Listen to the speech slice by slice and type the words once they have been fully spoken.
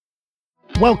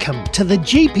Welcome to the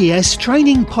GPS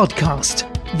Training Podcast,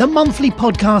 the monthly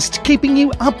podcast keeping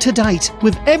you up to date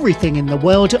with everything in the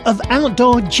world of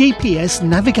outdoor GPS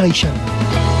navigation.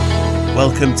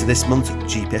 Welcome to this month's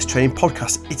GPS Training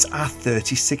Podcast. It's our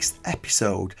 36th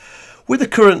episode. With the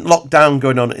current lockdown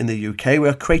going on in the UK, we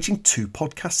are creating 2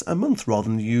 podcasts a month rather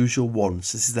than the usual one.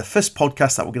 So this is the first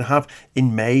podcast that we're going to have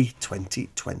in May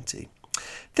 2020.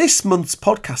 This month's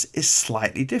podcast is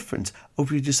slightly different.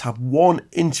 We just have one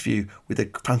interview with a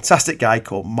fantastic guy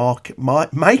called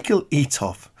Michael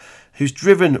Etoff, who's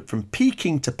driven from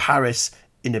Peking to Paris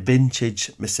in a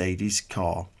vintage Mercedes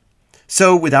car.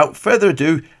 So without further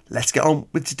ado, let's get on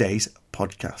with today's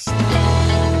podcast.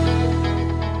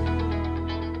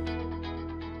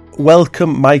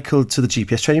 Welcome, Michael, to the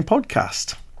GPS Training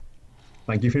Podcast.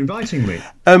 Thank you for inviting me.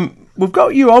 We've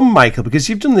got you on, Michael, because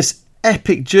you've done this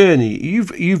epic journey.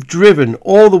 You've driven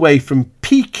all the way from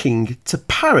Peking to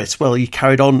Paris. Well, you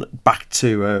carried on back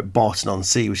to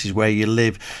Barton-on-Sea, which is where you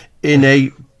live, in a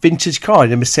vintage car,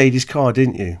 in a Mercedes car,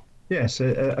 didn't you? Yes,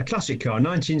 a classic car,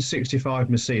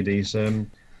 1965 Mercedes. It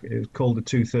was called the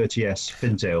 230S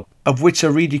Fintail. Of which I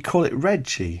really call it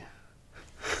Reggie.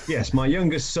 Yes, my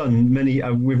youngest son,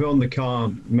 we've owned the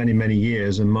car many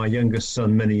years, and my youngest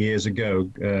son many years ago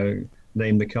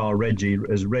named the car Reggie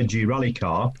as Reggie Rally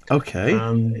Car. Okay.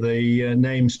 And the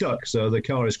name stuck, so the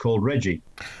car is called Reggie.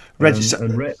 Reggie.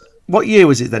 What year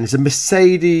was it then? It's a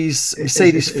Mercedes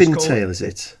Fintail, is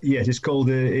it? Yes,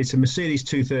 it's a Mercedes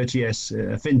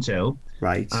 230S Fintail.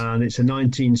 Right. And it's a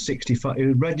 1965.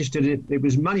 It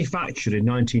was manufactured in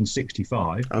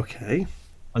 1965. Okay.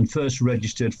 And first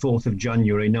registered 4th of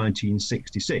January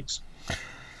 1966.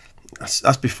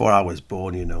 That's before I was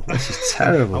born, you know. This is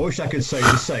terrible. I wish I could say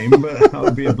the same, but that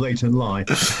would be a blatant lie.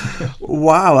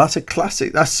 Wow, that's a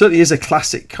classic. That certainly is a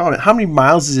classic car. How many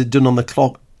miles has it done on the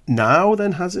clock now,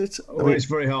 then, has it? Well, it's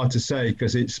very hard to say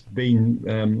because it's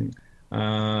been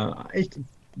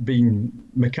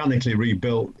mechanically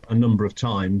rebuilt a number of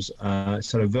times.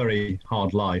 It's had a very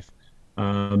hard life.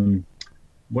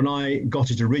 When I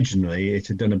got it originally, it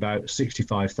had done about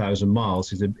 65,000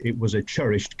 miles. It was a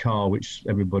cherished car which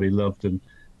everybody loved, and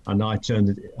I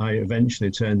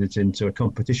eventually turned it into a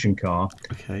competition car.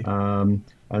 Okay. And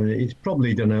it's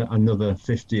probably done another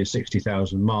 50 or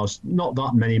 60,000 miles. Not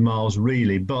that many miles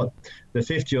really, but the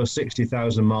 50 or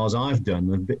 60,000 miles I've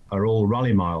done are all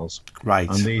rally miles. Right.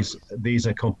 And these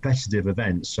are competitive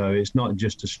events, so it's not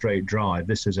just a straight drive.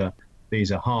 These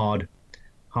are hard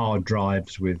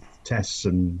drives with tests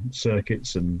and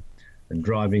circuits and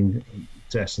driving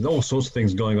tests and all sorts of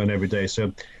things going on every day.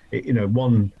 So,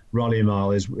 one rally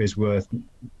mile is worth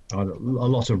a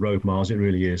lot of road miles. It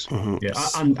really is. Mm-hmm. Yeah,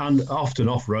 and often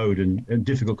off road and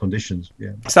difficult conditions.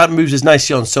 Yeah. So that moves us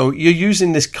nicely on. So you're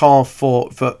using this car for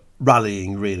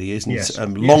rallying, really, isn't yes. it?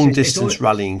 Long distance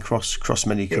rallying across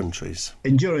many countries.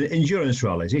 Endurance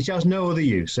rallies. It has no other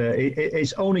use.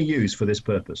 It's only used for this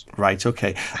purpose. Right.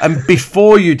 Okay. And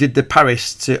before you did the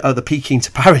Peking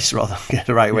to Paris, rather, get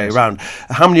the right way around.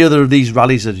 How many other of these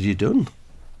rallies have you done?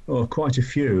 Oh, quite a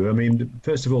few. I mean,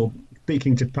 first of all,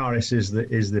 Peking to Paris is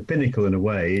the pinnacle in a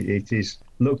way. It is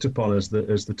looked upon as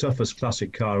the toughest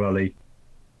classic car rally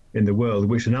in the world,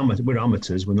 which we're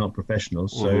amateurs, we're not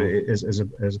professionals. So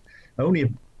as only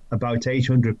about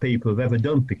 800 people have ever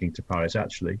done Peking to Paris,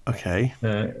 actually. Okay.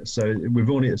 So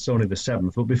it's only the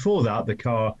 7th. But before that, the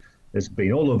car has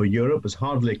been all over Europe. There's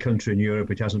hardly a country in Europe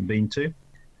it hasn't been to.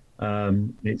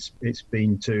 It's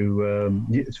been to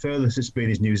its furthest it's been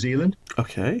is New Zealand.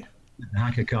 Okay. The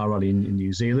Hacker Car Rally in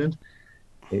New Zealand.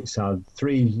 It's had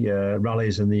 3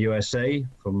 rallies in the USA,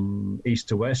 from east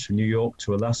to west, from New York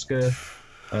to Alaska.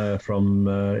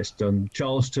 It's done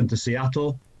Charleston to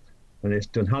Seattle, and it's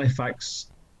done Halifax,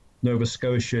 Nova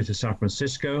Scotia to San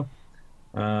Francisco.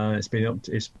 It's been up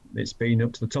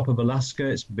to the top of Alaska.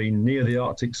 It's been near the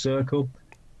Arctic Circle.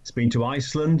 It's been to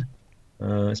Iceland.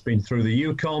 It's been through the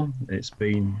Yukon. It's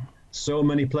been so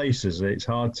many places. It's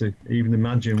hard to even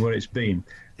imagine where it's been.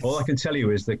 All I can tell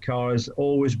you is the car has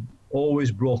always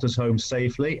brought us home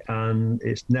safely, and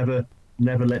it's never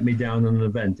let me down on an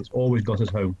event. It's always got us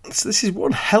home. So this is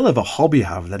one hell of a hobby you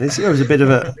have, then, isn't it? It was a bit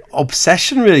of an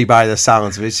obsession, really, by the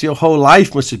sounds of it. So your whole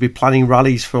life must be planning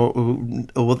rallies for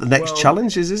what the next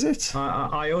challenge is it?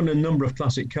 I own a number of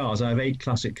classic cars. I have 8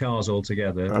 classic cars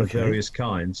altogether of various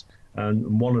kinds.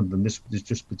 And one of them,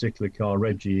 this particular car,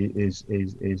 Reggie, is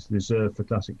reserved for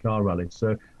classic car rallies.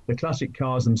 So the classic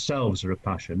cars themselves are a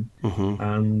passion. Mm-hmm.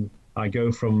 And I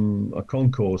go from a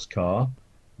concours car,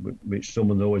 which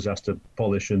someone always has to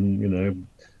polish and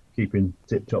keep in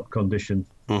tip-top condition,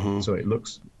 so it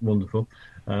looks wonderful.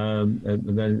 And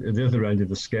then at the other end of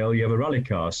the scale, you have a rally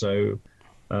car. So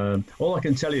All I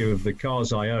can tell you of the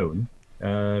cars I own,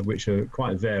 which are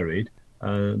quite varied,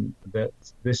 that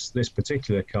this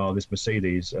particular car, this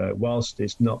Mercedes, whilst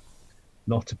it's not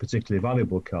a particularly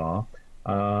valuable car,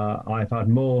 I've had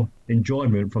more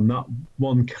enjoyment from that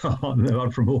one car than I've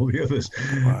had from all the others.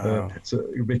 Wow.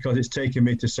 Because it's taken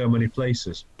me to so many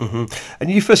places. And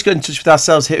you first got in touch with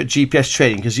ourselves here at GPS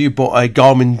Training because you bought a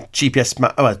Garmin GPS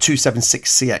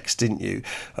 276CX, didn't you?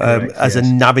 Correct, as a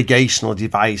navigational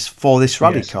device for this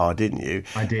rally car, didn't you?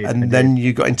 I did. And then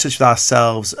you got in touch with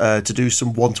ourselves to do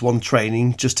some one-to-one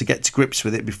training just to get to grips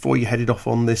with it before you headed off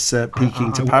on this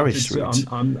Peking to Paris route.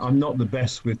 I'm not the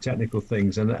best with technical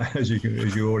things, and as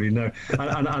you already know,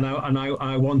 and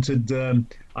I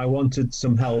wanted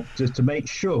some help just to make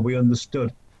sure we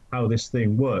understood how this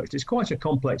thing worked. It's quite a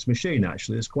complex machine,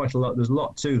 actually. There's quite a lot. There's a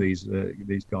lot to these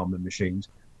Garmin machines,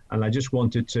 and I just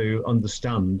wanted to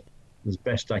understand as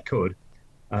best I could.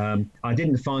 I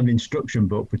didn't find the instruction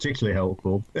book particularly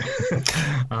helpful,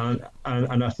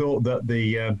 and I thought that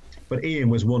but Ian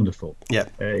was wonderful. Yeah.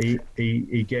 He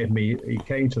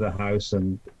came to the house,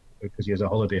 and because he has a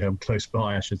holiday home close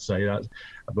by, I should say that.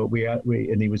 But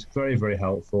and he was very, very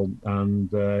helpful, and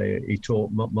he taught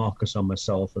Marcus and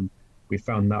myself, and we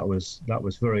found that was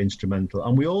very instrumental.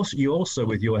 And you also,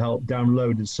 with your help,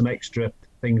 downloaded some extra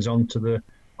things onto the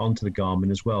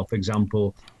Garmin as well. For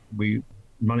example, we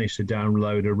managed to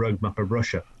download a road map of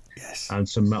Russia, and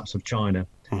some maps of China.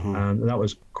 And that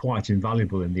was quite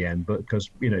invaluable in the end, but because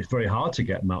it's very hard to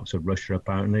get maps of Russia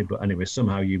apparently. But anyway,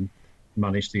 somehow you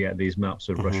managed to get these maps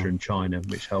of Russia and China,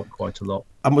 which helped quite a lot.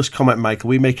 I must comment, Michael,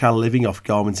 we make our living off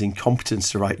Garmin's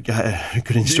incompetence to write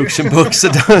good instruction books.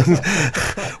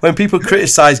 When people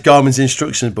criticise Garmin's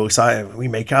instruction books, we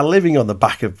make our living on the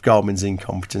back of Garmin's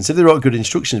incompetence. If they wrote good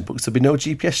instruction books, there'd be no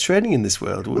GPS training in this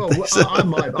world, would there?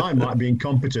 I might be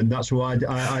incompetent. That's why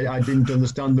I didn't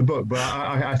understand the book, but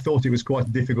I thought it was quite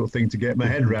a difficult thing to get my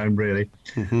head around, really.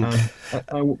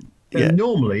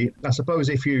 Normally, I suppose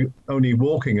if you're only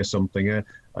walking or something, it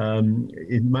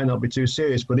might not be too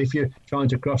serious. But if you're trying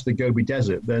to cross the Gobi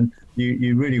Desert, then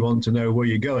you really want to know where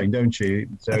you're going, don't you?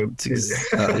 So that's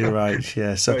exactly right.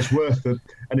 Yeah. So it's worth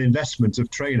an investment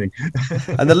of training.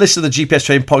 And the list of the GPS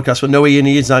Training podcast, well, no, Ian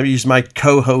is. I use my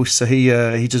co-host, so he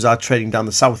does our training down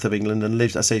the south of England and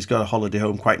lives. I say he's got a holiday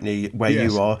home quite near where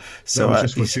you are. So that was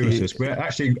just fortuitous. We're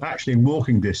actually in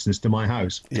walking distance to my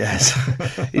house. Yes,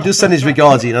 he does send his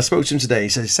regards in. I spoke to him today. He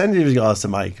says send his regards to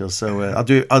Michael. So I'll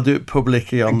do it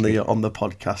publicly on the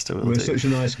podcast. We're such a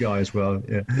nice guy as well.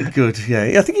 Yeah. Good.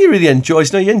 Yeah, I think he really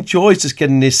enjoys. He enjoys just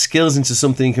getting his skills into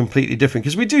something completely different,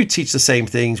 because we do teach the same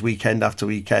things weekend after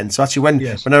weekend. So actually,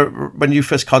 when you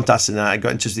first contacted me, I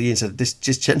got in touch with you and said, this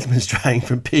gentleman's driving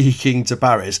from Peking to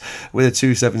Paris with a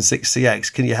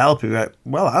 276CX. Can you help him?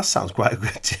 Well, that sounds quite a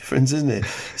good difference, isn't it?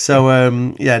 So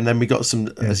and then we got some,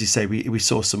 as you say, we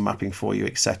saw some mapping for you,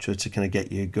 etc., to kind of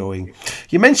get you going.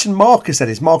 You mentioned Marcus. Then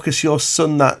is Marcus your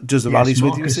son that does the rallies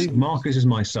with you? Marcus is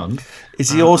my son.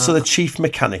 Is he also the chief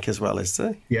mechanic as well? Is he?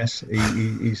 Yes,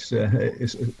 he's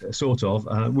sort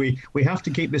of. We have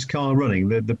to keep this car running.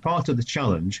 The part of the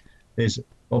challenge is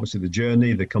obviously the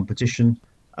journey, the competition,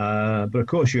 but of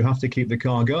course you have to keep the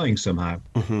car going somehow.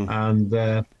 And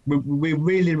we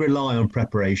really rely on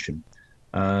preparation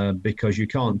because you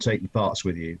can't take the parts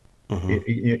with you.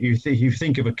 You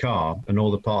think of a car and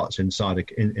all the parts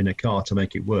inside in a car to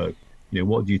make it work.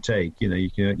 What do you take?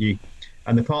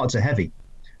 And the parts are heavy.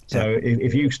 So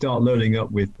if you start loading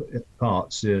up with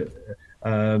parts, it's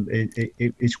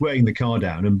weighing the car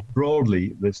down. And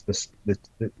broadly,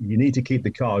 you need to keep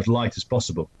the car as light as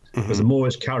possible, because the more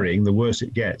it's carrying, the worse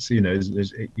it gets. You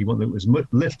want them as much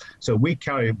lift. So we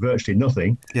carry virtually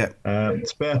nothing.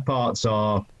 Spare parts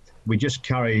we just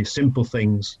carry simple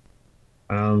things,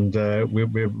 and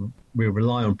we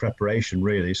rely on preparation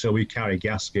really. So we carry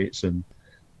gaskets and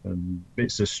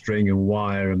bits of string and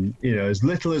wire, and as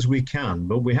little as we can,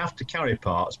 but we have to carry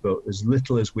parts, but as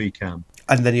little as we can.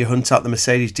 And then you hunt out the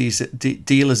Mercedes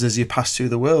dealers as you pass through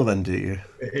the world, then, do you?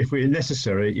 If we're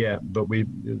necessary, yeah. But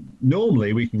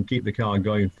normally we can keep the car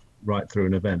going right through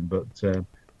an event, but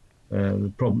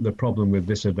the problem with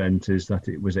this event is that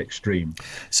it was extreme.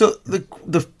 So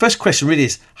the first question really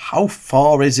is, how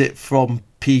far is it from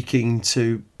Peking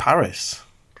to Paris?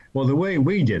 Well, the way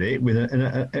we did it with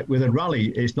a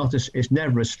rally, it's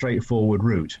never a straightforward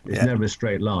route. It's never a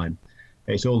straight line.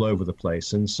 It's all over the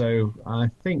place, and so I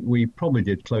think we probably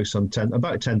did close on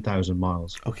about 10,000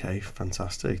 miles. Okay,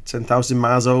 fantastic. 10,000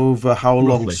 miles over how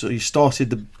long? Roughly. So you started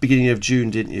the beginning of June,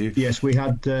 didn't you? Yes, we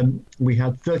had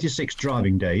 36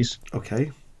 driving days.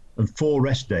 Okay. And 4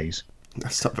 rest days.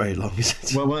 That's not very long, is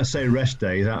it? Well, when I say rest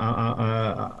days,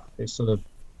 it's sort of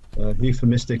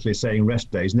euphemistically saying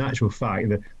rest days. In actual fact,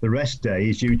 the rest day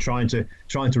is you trying to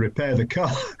repair the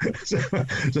car.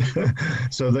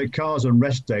 so the cars on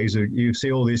rest days, you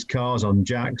see all these cars on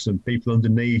jacks and people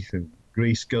underneath and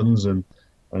grease guns and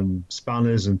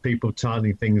spanners and people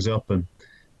tightening things up, and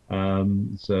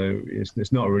so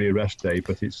it's not really a rest day,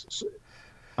 but it's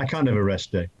a kind of a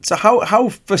rest day. So how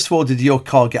first of all did your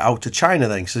car get out to China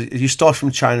then? So you started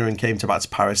from China and came back to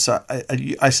Paris. So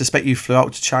I suspect you flew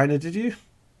out to China, did you?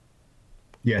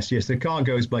 Yes. The car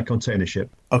goes by container ship.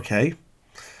 Okay.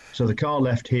 So the car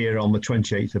left here on the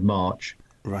 28th of March.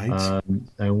 Right. And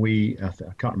I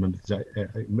can't remember exactly.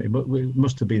 It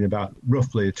must have been about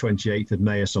roughly the 28th of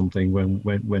May or something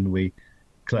when we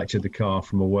collected the car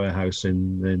from a warehouse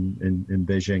in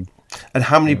Beijing. And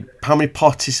how many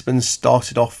participants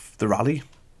started off the rally?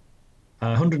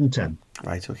 110.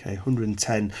 Right. Okay.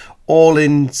 110. All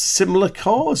in similar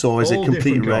cars, or is it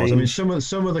complete range? I mean, some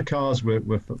of the cars were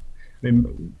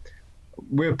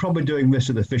we're probably doing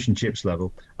this at the fish and chips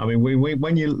level. I mean,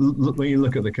 when you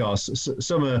look at the cars,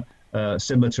 some are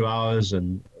similar to ours,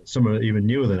 and some are even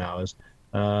newer than ours.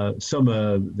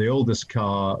 The oldest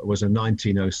car was a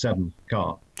 1907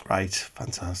 car. Right,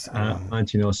 fantastic.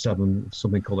 1907,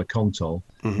 something called a Contol,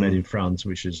 made in France,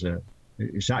 which is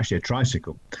it's actually a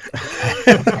tricycle,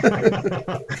 and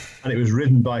it was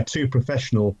ridden by two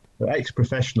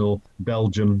ex-professional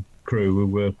Belgian crew who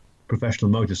were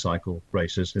professional motorcycle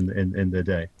racers in their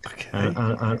day. Okay.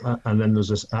 And then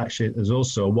there's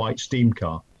also a white steam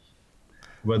car,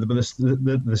 where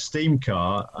the steam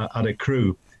car had a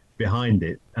crew behind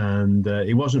it, and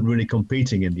it wasn't really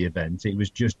competing in the event. It was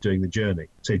just doing the journey.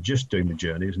 It was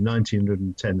a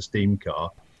 1910 steam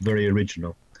car, very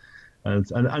original,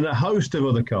 and a host of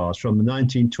other cars from the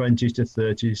 1920s to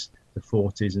 30s, to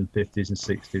 40s and 50s and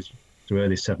 60s to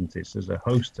early 70s. There's a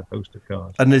host of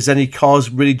cars. And has any cars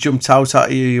really jumped out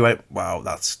at you? You went, wow,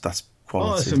 that's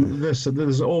quality.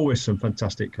 There's always some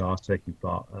fantastic cars taking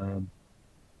part.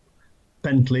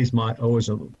 Bentley's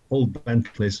old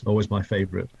Bentley's always my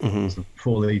favourite. Mm-hmm.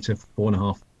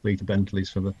 4.5 litre Bentleys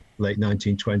from the late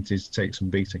 1920s take some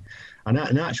beating. And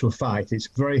in actual fact, it's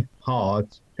very hard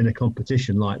in a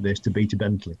competition like this to beat a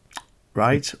Bentley.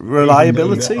 Right.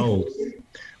 Reliability?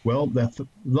 Well, there are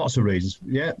lots of reasons.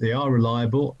 Yeah, they are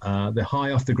reliable. They're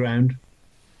high off the ground.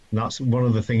 And that's one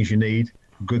of the things you need,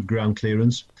 good ground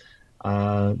clearance.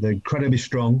 They're incredibly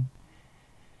strong,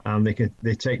 and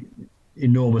they take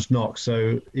enormous knocks.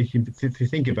 So if you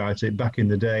think about it, back in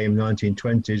the day in the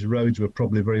 1920s, roads were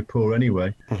probably very poor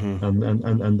anyway,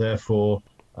 and therefore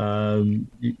they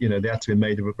had to be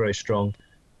made very strong.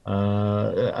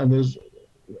 And there's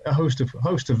a host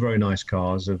of very nice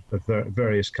cars of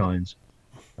various kinds.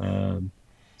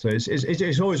 So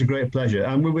it's always a great pleasure,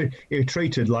 and we were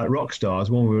treated like rock stars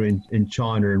when we were in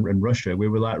China and Russia. We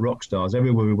were like rock stars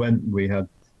everywhere we went. We had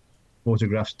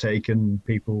photographs taken,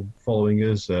 people following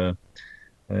us.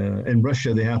 In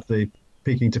Russia, they have the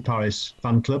Peking to Paris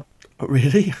fan club. Oh,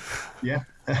 really? Yeah.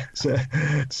 So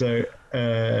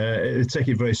they take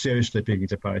it very seriously, Peking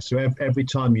to Paris. So every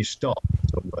time you stop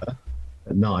somewhere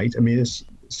at night, I mean, there's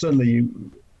so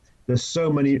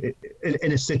many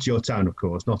in a city or town, of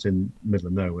course, not in the middle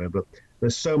of nowhere, but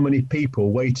there's so many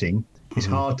people waiting. It's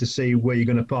hard to see where you're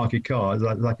going to park your car.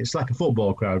 It's like a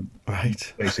football crowd,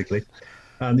 right? Basically,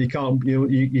 and you can't.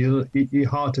 You're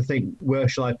hard to think, where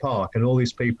shall I park? And all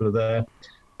these people are there,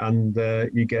 and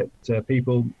you get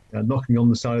people knocking on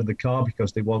the side of the car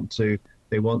because they want to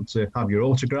have your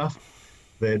autograph.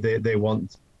 They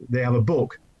have a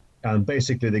book, and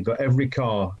basically they've got every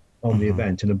car on the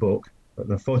event in a book.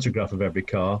 The photograph of every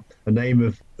car, the name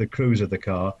of the crews of the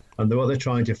car, and what they're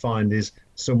trying to find is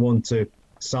someone to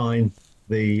sign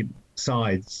the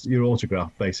sides, your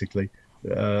autograph, basically,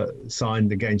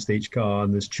 signed against each car.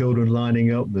 And there's children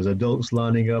lining up, there's adults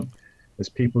lining up, there's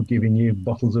people giving you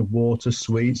bottles of water,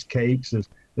 sweets, cakes.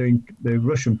 The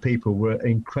Russian people were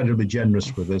incredibly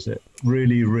generous with us. It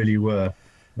really, really were.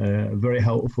 Very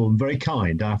helpful and very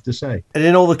kind, I have to say. And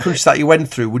in all the countries that you went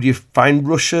through, would you find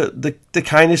Russia the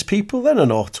kindest people then or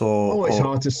not? It's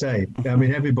hard to say. I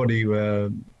mean, everybody,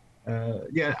 the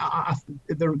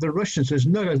Russians, there's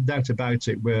no doubt about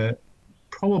it,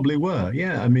 probably were.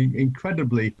 Yeah, I mean,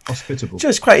 incredibly hospitable.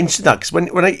 Just quite interesting that, because when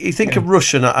you think of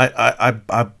Russia,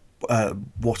 I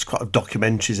watch quite a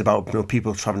documentaries about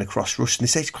people travelling across Russia, and they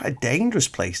say it's quite a dangerous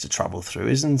place to travel through,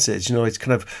 isn't it? It's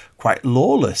kind of quite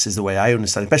lawless, is the way I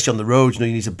understand it. Especially on the roads. You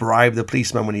need to bribe the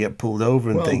policeman when you get pulled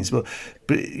over and things. But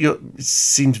it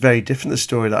seems very different, the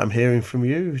story that I'm hearing from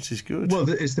you, which is good. Well,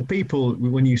 it's the people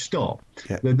when you stop.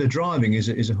 Yeah. The driving is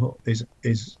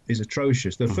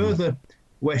atrocious. The further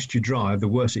west you drive, the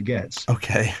worse it gets.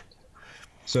 Okay.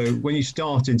 So when you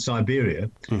start in Siberia,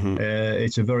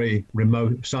 it's a very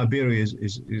remote. Siberia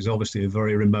is obviously a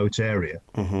very remote area.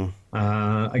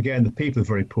 Again, the people are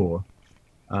very poor.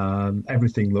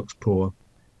 Everything looks poor.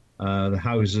 The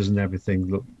houses and everything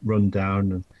look run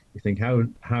down, and you think,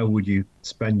 how would you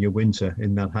spend your winter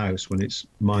in that house when it's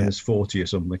minus 40 or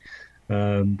something?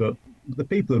 But the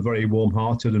people are very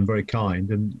warm-hearted and very kind.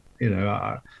 And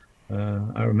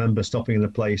I remember stopping in a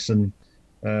place, and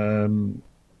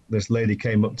this lady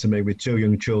came up to me with 2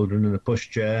 young children in a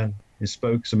pushchair. She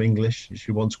spoke some English.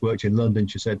 She once worked in London,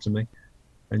 she said to me.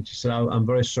 And she said, I'm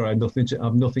very sorry, I've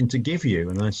nothing to give you.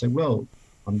 And I said, well,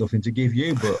 I'm nothing to give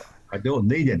you, but I don't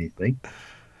need anything.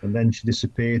 And then she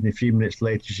disappeared, and a few minutes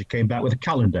later she came back with a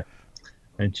calendar.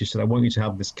 And she said, I want you to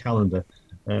have this calendar.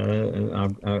 And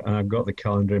I've got the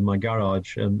calendar in my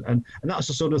garage. And that's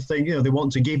the sort of thing, they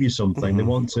want to give you something. They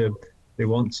want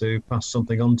to pass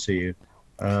something on to you.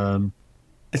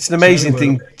 It's an amazing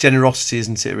thing, generosity,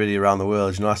 isn't it? Really, around the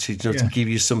world, actually, to give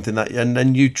you something that,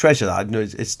 and you treasure that.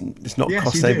 It's not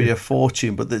cost anybody a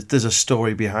fortune, but there's a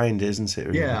story behind it, isn't it?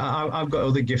 Really? Yeah, I've got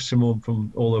other gifts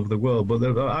from all over the world, but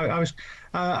I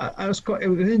was quite. It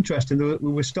was interesting.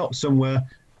 We were stopped somewhere,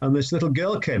 and this little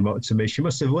girl came up to me. She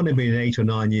must have only been 8 or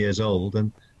 9 years old,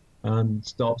 and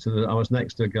stopped. And I was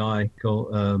next to a guy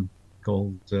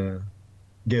called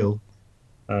Gil.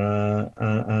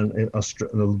 And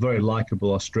a very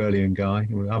likable Australian guy.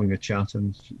 We were having a chat,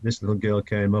 and this little girl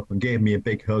came up and gave me a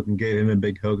big hug, and gave him a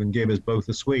big hug, and gave us both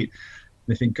a sweet.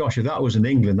 And I think, gosh, if that was in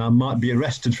England, I might be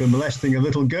arrested for molesting a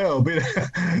little girl. But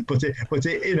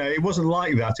it wasn't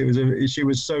like that. She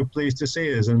was so pleased to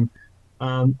see us, and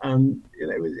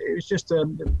it was just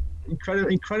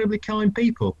incredibly kind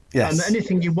people. Yes. And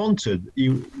anything you wanted,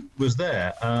 was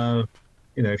there.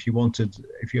 If you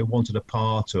wanted a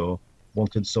part, or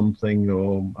wanted something,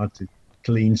 or had to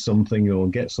clean something or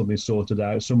get something sorted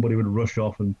out, somebody would rush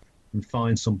off and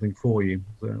find something for you.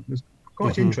 So it was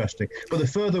quite interesting. But the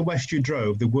further west you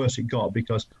drove, the worse it got,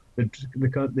 because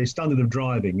the standard of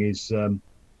driving is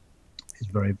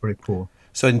very, very poor.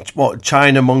 So in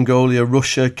China, Mongolia,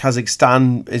 Russia,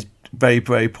 Kazakhstan is very,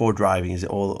 very poor driving. Is it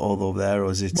all over there,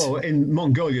 or is it? Well, in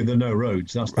Mongolia there are no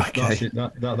roads. That's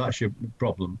your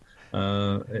problem.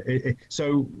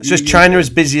 So is China as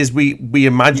busy as we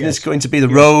imagine it's going to be? The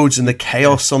roads and the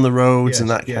chaos on the roads and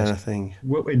that kind of thing.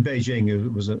 In Beijing,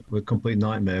 it was a complete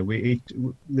nightmare.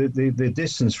 The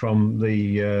distance from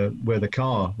where the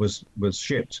car was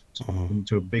shipped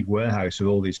to a big warehouse with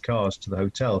all these cars to the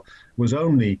hotel was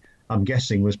only, I'm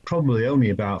guessing, was probably only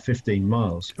about 15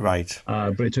 miles. Right.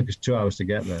 But it took us 2 hours to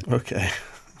get there. Okay.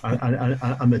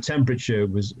 And the temperature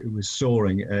was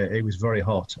soaring. It was very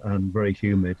hot and very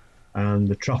humid. And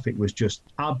the traffic was just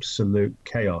absolute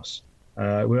chaos. We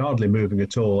were hardly moving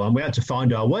at all, and we had to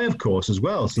find our way, of course, as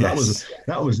well. So that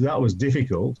was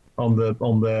difficult on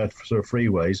the sort of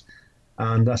freeways.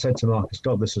 And I said to Marcus,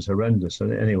 God, this is horrendous.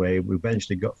 And anyway, we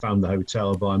eventually found the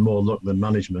hotel by more luck than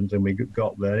management, and we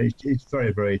got there. It's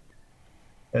very, very.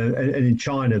 And in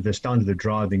China, the standard of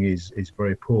driving is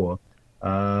very poor.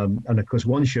 And of course,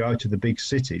 once you're out of the big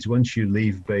cities, once you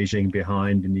leave Beijing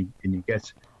behind, and you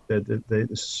get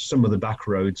some of the back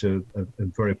roads are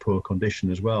in very poor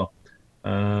condition as well.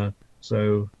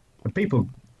 So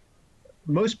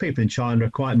most people in China are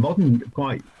quite modern,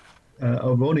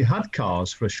 have only had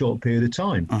cars for a short period of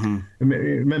time.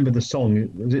 Remember the song,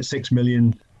 was it 6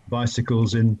 million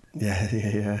bicycles in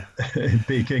in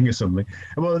Peking or something?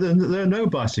 Well, there are no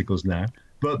bicycles now,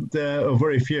 but there are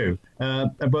very few.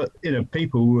 But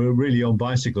people were really on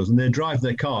bicycles, and they drive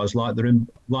their cars like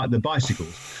they're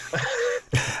bicycles.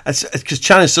 Because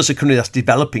China's such a country that's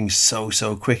developing so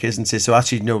quick, isn't it? So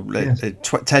actually,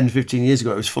 10, 15 years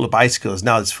ago, it was full of bicycles.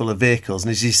 Now it's full of vehicles.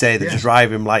 And as you say, they just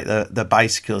drive them like the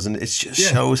bicycles. And it just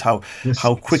shows how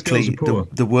quickly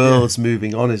the world's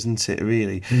moving on, isn't it,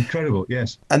 really? Incredible,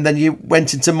 yes. And then you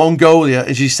went into Mongolia.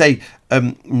 As you say,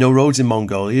 no roads in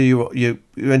Mongolia. You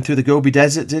went through the Gobi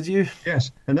Desert, did you?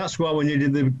 Yes, and that's why we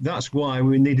needed the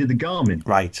Garmin.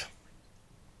 Right.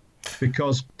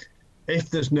 Because if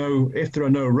there are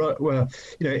no roads, well,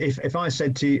 if I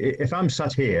said to you, if I'm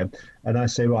sat here and I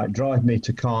say, right, drive me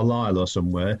to Carlisle or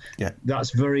somewhere,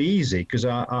 that's very easy, because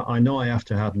I know I have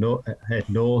to head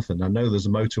north, and I know there's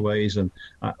motorways, and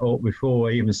before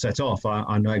I even set off,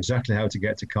 I know exactly how to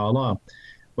get to Carlisle.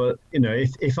 But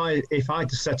if I had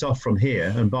to set off from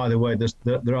here, and by the way,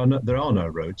 there are no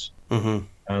roads.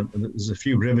 There's a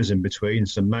few rivers in between,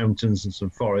 some mountains and some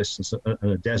forests and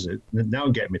a desert. Now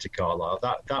get me to Carlisle.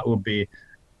 That would be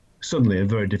suddenly a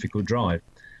very difficult drive.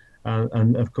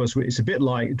 And of course, it's a bit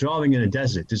like driving in a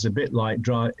desert. It's a bit like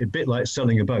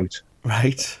selling a boat.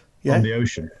 Right. on the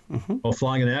ocean or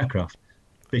flying an aircraft,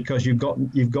 because you've got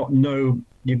no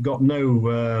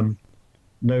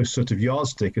sort of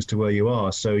yardstick as to where you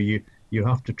are. So you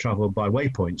have to travel by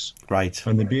waypoints. Right.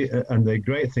 And the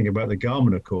great thing about the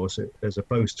Garmin, of course, as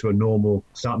opposed to a normal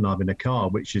sat nav in a car,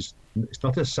 which is, it's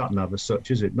not a sat nav as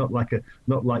such, is it? Not like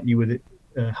you would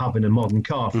have in a modern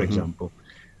car, for example.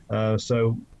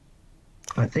 So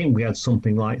I think we had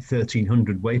something like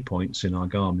 1,300 waypoints in our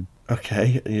Garmin.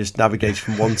 Okay, and you just navigate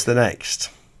from one to the next.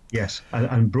 Yes,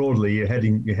 and broadly you're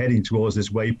heading towards this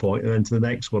waypoint and then to the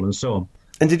next one and so on.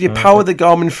 And did you power the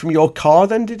Garmin from your car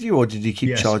then, did you? Or did you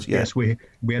keep charging? Yes, we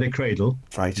had a cradle,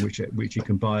 right, which you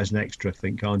can buy as an extra, I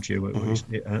think, can't you?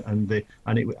 And it's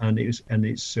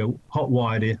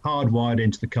hardwired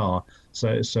into the car,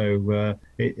 so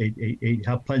it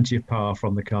had plenty of power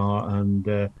from the car, and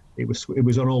it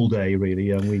was on all day really,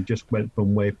 and we just went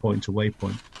from waypoint to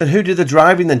waypoint. And who did the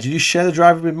driving then? Did you share the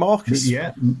driving with Marcus?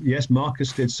 Yes,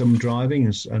 Marcus did some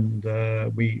driving, and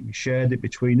we shared it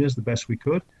between us the best we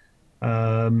could.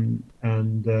 It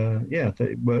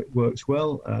works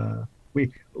well.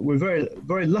 We're very,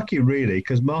 very lucky really,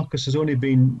 because Marcus has only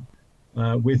been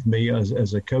with me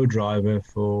as a co-driver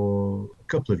for a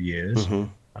couple of years.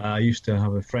 I used to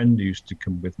have a friend who used to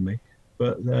come with me,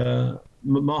 but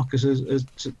Marcus is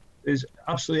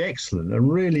absolutely excellent, a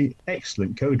really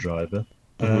excellent co-driver.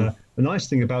 The nice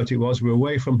thing about it was we were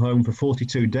away from home for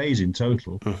 42 days in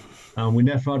total, and we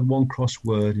never had one cross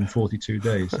word in 42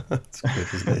 days. That's good,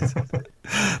 isn't it?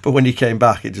 But when you came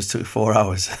back, it just took 4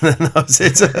 hours, and then that was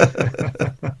it.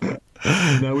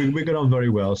 No, we got on very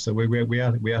well, so we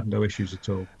had no issues at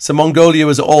all. So Mongolia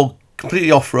was all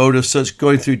completely off-road as such,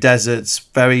 going through deserts.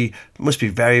 Must be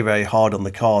very, very hard on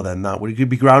the car then. That would you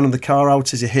be grounding the car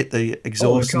out as you hit the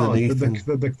exhaust underneath?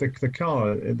 The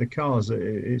cars.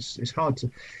 It's hard to.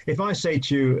 If I say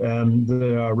to you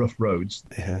there are rough roads,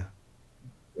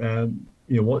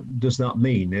 what does that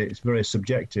mean? It's very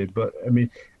subjective, but I mean,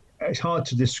 it's hard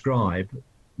to describe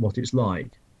what it's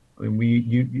like. I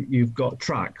mean, you've got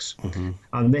tracks,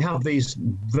 and they have these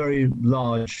very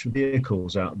large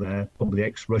vehicles out there, probably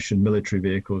ex-Russian military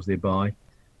vehicles they buy,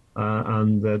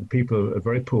 and the people are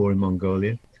very poor in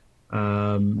Mongolia.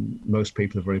 Most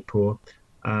people are very poor,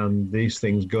 and these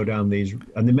things go down these,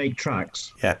 and they make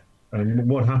tracks. Yeah. And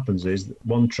what happens is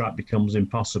one track becomes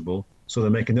impossible, so they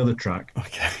make another track.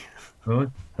 Okay. Right?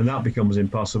 And that becomes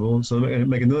impossible, so they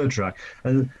make another track,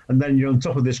 and then you're on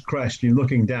top of this crest, you're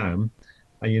looking down,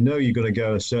 and you know you've got to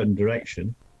go a certain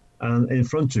direction, and in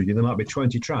front of you there might be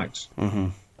 20 tracks,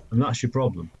 and that's your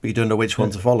problem. But you don't know which one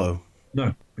to follow.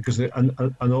 No, because and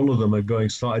all of them are going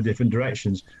slightly different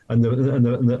directions, and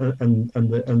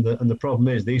the problem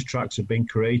is these tracks have been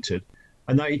created,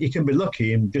 and now you can be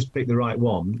lucky and just pick the right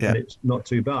one, and it's not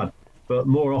too bad. But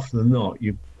more often than not,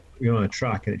 you're on a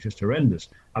track and it's just horrendous.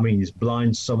 I mean, there's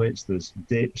blind summits, there's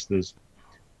dips, there's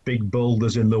big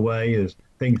boulders in the way, there's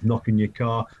things knocking your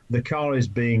car. The car is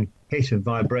being hit and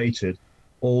vibrated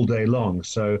all day long,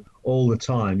 so all the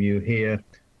time you hear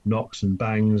knocks and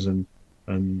bangs and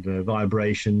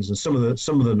vibrations, and some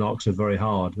of the knocks are very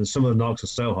hard, and some of the knocks are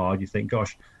so hard you think,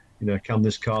 gosh, can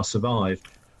this car survive?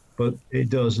 But it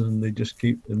does, and they just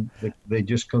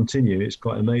continue. It's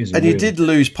quite amazing. And you did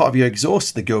lose part of your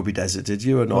exhaust in the Gobi Desert, did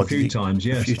you? A few times,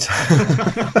 yes.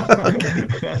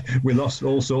 We lost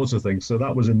all sorts of things. So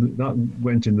that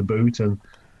went in the boot, and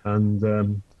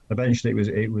eventually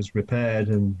it was repaired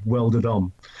and welded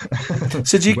on.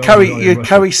 So do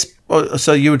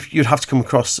so you'd have to come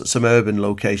across some urban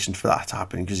location for that to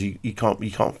happen, because you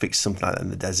can't fix something like that in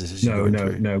the desert as you go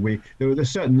through. No. There were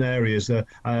certain areas there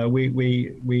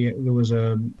was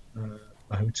a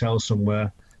hotel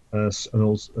somewhere, an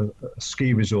old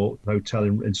ski resort hotel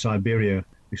in Siberia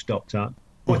we stopped at.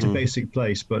 Quite a basic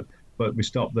place, but we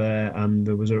stopped there, and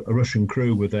there was a Russian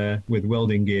crew with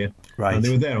welding gear, right. And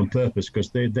they were there on purpose because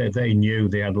they knew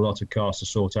they had a lot of cars to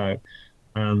sort out,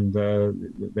 and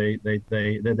they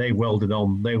welded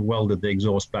on. They welded the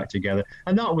exhaust back together,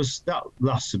 and that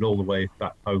lasted all the way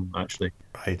back home actually.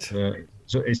 Right. So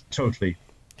it's totally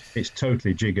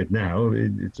jiggered now.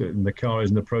 The car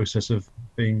is in the process of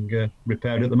being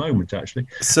repaired at the moment, actually.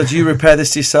 So do you repair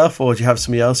this yourself, or do you have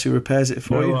somebody else who repairs it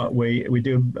for you? We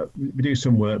do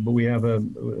some work, but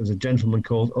there's a gentleman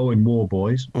called Owen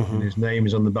Warboys, and his name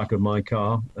is on the back of my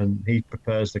car, and he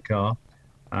prepares the car.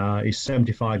 He's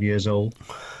 75 years old,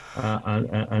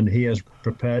 and he has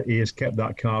kept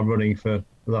that car running for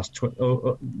the last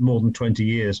more than 20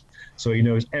 years. So he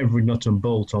knows every nut and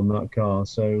bolt on that car.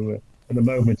 So at the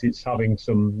moment, it's having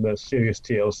some serious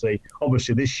TLC.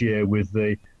 Obviously, this year with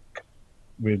the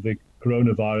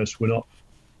coronavirus, we're not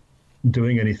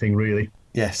doing anything really.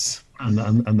 Yes.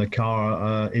 And the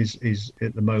car is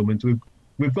at the moment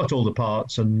we've got all the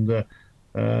parts, and the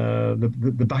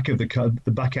back of the car,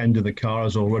 the back end of the car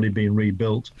has already been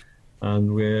rebuilt,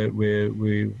 and we've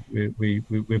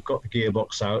got the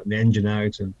gearbox out and the engine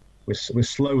out, and we're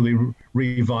slowly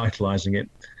revitalising it.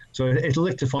 So it'll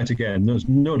electrify again. There's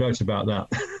no doubt about that.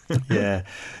 Yeah.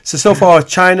 So far,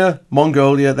 China,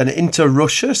 Mongolia, then into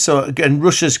Russia. So again,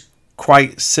 Russia's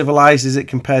quite civilized, is it,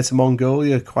 compared to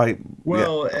Mongolia? Quite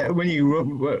well. Yeah. When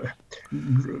you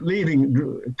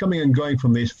coming and going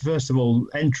from these, first of all,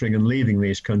 entering and leaving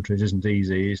these countries isn't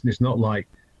easy. It's not like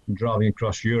driving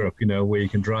across Europe, where you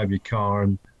can drive your car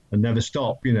and never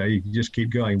stop. You can just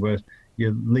keep going. Where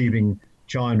you're leaving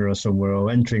China or somewhere, or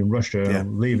entering Russia, or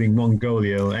leaving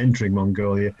Mongolia, or entering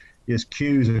Mongolia, there's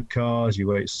queues of cars. You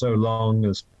wait so long.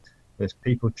 There's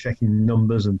people checking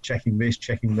numbers and checking this,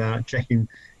 checking that, checking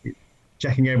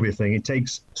everything. It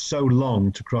takes so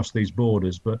long to cross these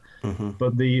borders, but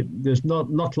there's not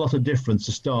a lot of difference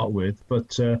to start with.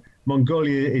 But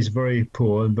Mongolia is very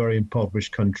poor and very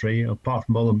impoverished country. Apart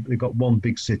from they've got one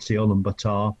big city,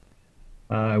 Ulaanbaatar,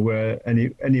 where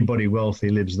anybody wealthy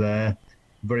lives there.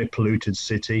 Very polluted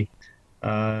city.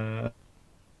 Best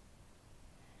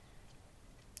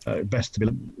to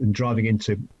be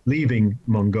leaving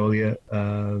Mongolia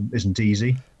isn't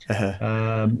easy.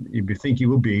 You'd think it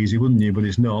would be easy, wouldn't you? But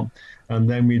it's not. And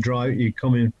then you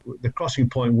come in. The crossing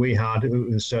point we had at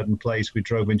a certain place, we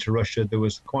drove into Russia. There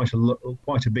was quite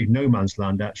a big no man's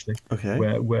land actually,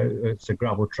 where it's a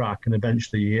gravel track, and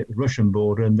eventually you hit the Russian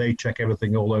border, and they check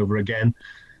everything all over again,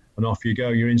 and off you go.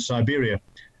 You're in Siberia.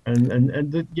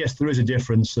 And yes, there is a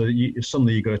difference.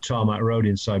 Suddenly you've got a tarmac road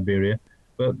in Siberia,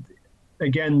 but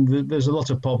again, there's a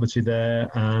lot of poverty there,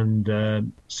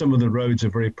 and some of the roads are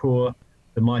very poor.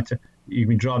 You've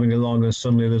been driving along, and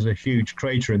suddenly there's a huge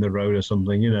crater in the road or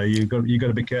something. You've got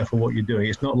to be careful what you're doing.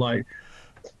 It's not like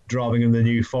driving in the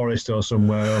New Forest or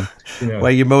somewhere,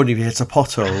 where you moan if you hit a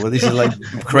pothole. Well, these are like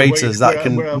craters that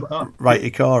can write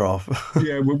your car off.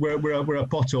 Yeah, where a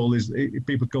pothole is,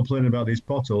 people complain about these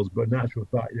potholes, but in actual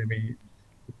fact,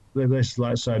 places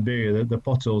like Siberia, the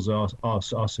potholes are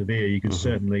severe. You can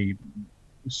certainly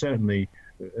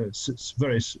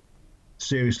very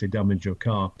seriously damage your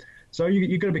car. So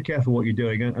you've got to be careful what you're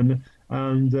doing, and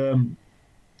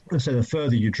let's say the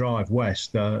further you drive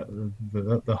west,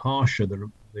 the harsher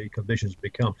the conditions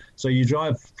become. So you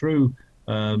drive through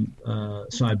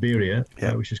Siberia,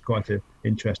 which is quite an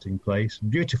interesting place.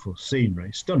 Beautiful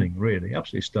scenery, stunning, really,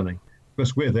 absolutely stunning. Of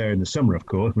course, we're there in the summer, of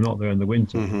course. We're not there in the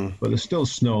winter, but there's still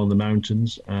snow on the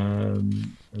mountains,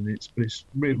 and it's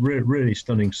really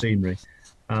stunning scenery.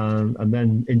 And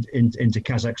then into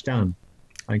Kazakhstan.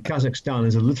 And Kazakhstan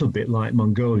is a little bit like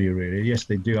Mongolia, really. Yes,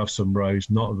 they do have some roads,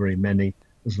 not very many.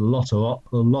 There's a lot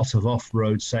of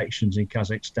off-road sections in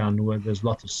Kazakhstan where there's a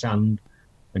lot of sand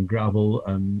and gravel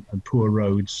and poor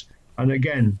roads. And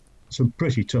again, some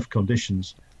pretty tough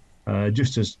conditions,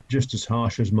 just as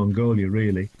harsh as Mongolia,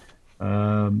 really.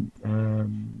 And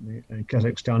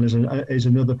Kazakhstan is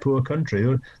another poor country.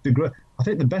 I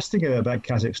think the best thing about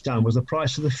Kazakhstan was the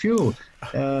price of the fuel.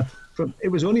 It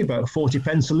was only about 40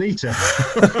 pence a litre.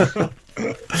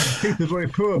 People are very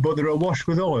poor, but they're awash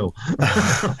with oil.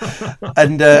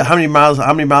 And how many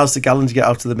miles to gallon to get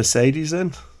out of the Mercedes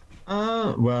then?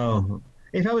 Well,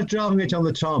 if I was driving it on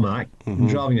the tarmac and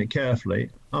driving it carefully,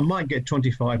 I might get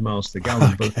 25 miles to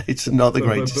gallon. Okay, but it's not the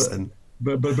greatest then.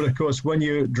 But of course, when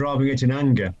you're driving it in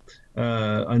anger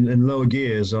and in lower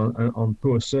gears on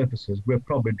poor surfaces, we're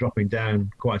probably dropping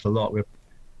down quite a lot.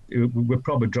 We're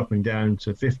probably dropping down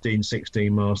to 15,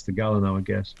 16 miles to gallon, I would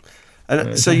guess.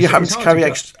 And so you having to carry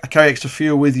extra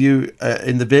fuel with you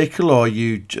in the vehicle, or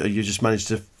you just manage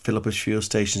to fill up at fuel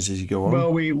stations as you go on?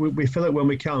 Well, we fill it when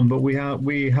we can, but we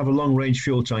have a long range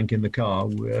fuel tank in the car.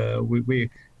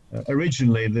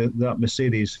 Originally that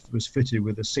Mercedes was fitted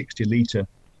with a 60 litre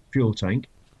fuel tank,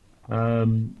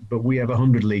 but we have a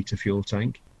 100 litre fuel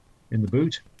tank in the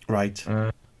boot. Right.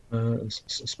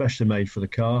 Specially made for the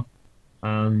car.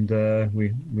 And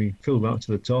we fill them up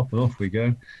to the top, and off we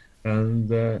go.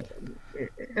 And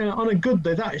on a good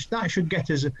day, that should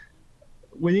get us.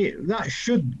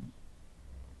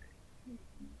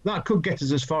 That could get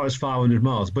us as far as 500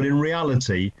 miles. But in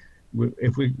reality, we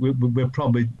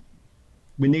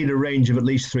need a range of at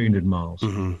least 300 miles.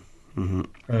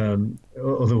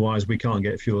 Otherwise, we can't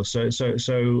get fuel. So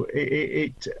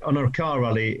it on a car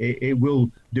rally, it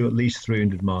will do at least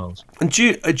 300 miles. And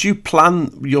do you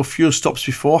plan your fuel stops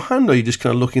beforehand, or are you just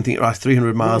kind of looking and thinking, right,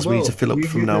 300 miles we need to fill up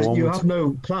from now on? You have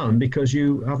no plan because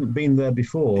you haven't been there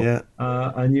before. Yeah.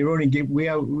 And you're only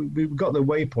we've got the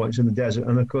waypoints in the desert,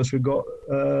 and of course we've got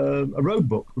a road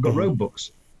book. We've got road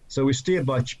books. So we steer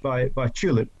by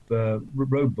tulip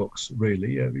road books,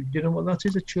 really. Do you know what that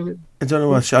is, a tulip? I don't know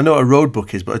what I know what a road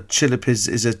book is, but a tulip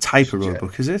is a type of road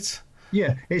book, is it?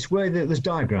 Yeah, it's where there's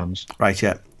diagrams. Right,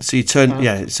 yeah. So you turn,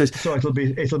 So it'll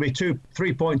be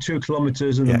 3.2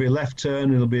 kilometres, and there'll be a left turn,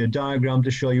 and there'll be a diagram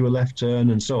to show you a left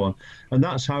turn, and so on. And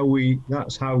that's how you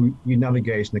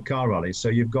navigate in the car rally. So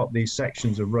you've got these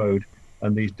sections of road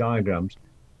and these diagrams,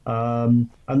 and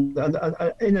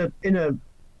in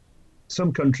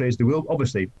some countries, there will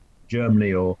obviously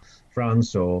Germany or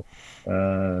France or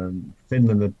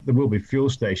Finland. There will be fuel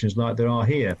stations like there are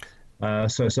here,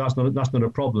 so that's not a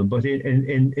problem. But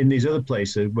in these other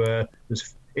places where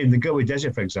there's, in the Gobi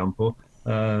Desert, for example,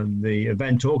 the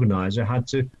event organizer had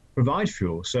to provide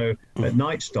fuel. So at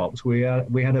night stops, we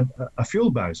had a fuel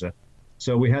bowser.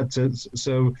 So we had to.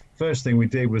 So first thing we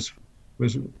did was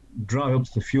drive up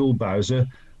to the fuel bowser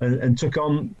and took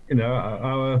on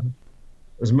our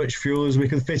as much fuel as we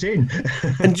could fit in.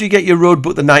 And do you get your road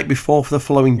book the night before for the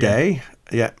following day?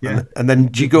 Yeah. And then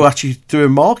do you go actually through a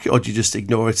market, or do you just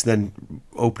ignore it and then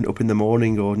open it up in the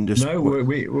morning, or just? No,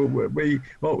 the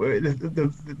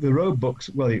road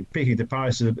books. Well, Peaking to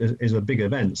Paris is a big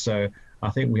event, so I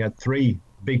think we had 3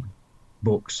 big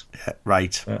books. Yeah,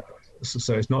 right.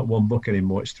 So it's not one book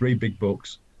anymore; it's 3 big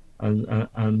books, and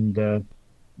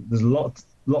there's a lot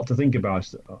to think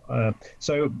about.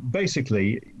 So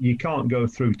basically, you can't go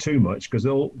through too much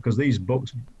because these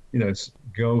books,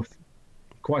 go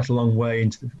quite a long way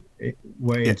into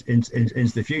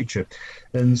the future.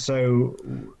 And so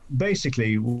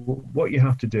basically, what you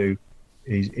have to do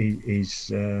is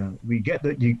we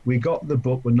got the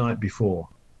book the night before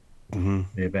the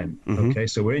event. Okay,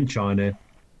 so we're in China.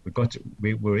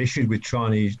 We were issued with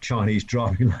Chinese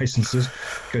driving licenses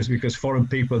because foreign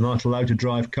people are not allowed to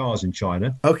drive cars in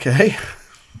China. Okay.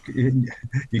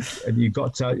 You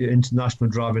got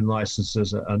international driving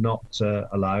licenses are not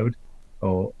allowed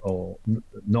or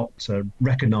not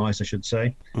recognised, I should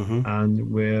say.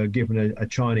 And we're given a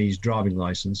Chinese driving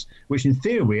license, which in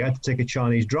theory we had to take a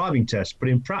Chinese driving test, but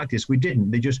in practice we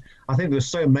didn't. I think there's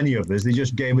so many of us, they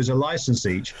just gave us a license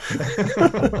each.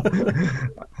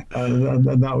 and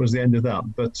that was the end of that.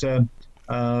 But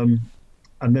and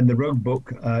then the road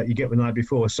book you get the night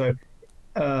before. So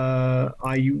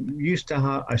I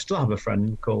still have a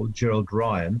friend called Gerald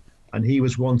Ryan, and he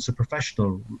was once a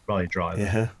professional rally driver.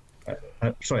 Yeah.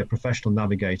 A professional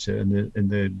navigator in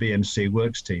the BMC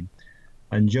works team.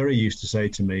 And Jerry used to say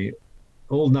to me,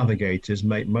 all navigators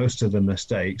make most of the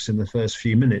mistakes in the first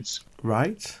few minutes.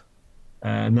 Right.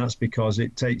 And that's because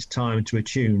it takes time to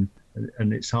attune,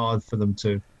 and it's hard for them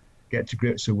to get to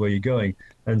grips with where you're going.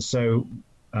 And so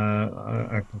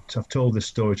I've told this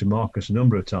story to Marcus a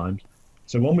number of times.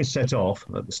 So when we set off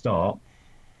at the start,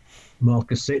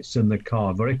 Marcus sits in the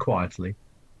car very quietly,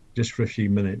 just for a few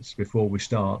minutes before we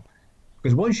start.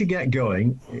 Because once you get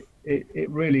going, it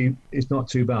really is not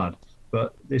too bad.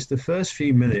 But it's the first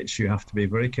few minutes you have to be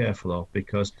very careful of,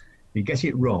 because you get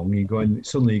it wrong,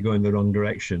 suddenly you go in the wrong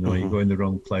direction, or you go in the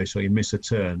wrong place, or you miss a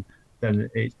turn,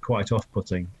 then it's quite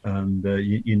off-putting. And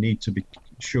you need to be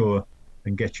sure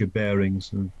and get your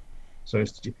bearings. And so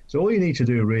all you need to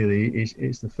do really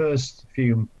is the first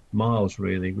few miles,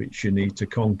 really, which you need to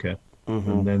conquer.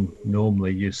 And then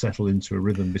normally you settle into a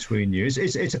rhythm between you.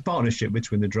 It's a partnership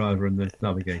between the driver and the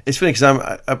navigator. It's funny because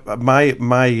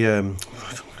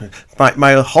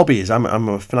my hobby is I'm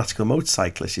a fanatical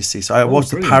motorcyclist, you see. So I watch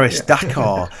the Paris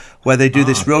Dakar, where they do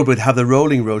this road, where they have the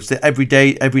rolling roads.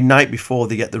 Every night before,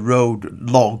 they get the road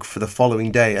log for the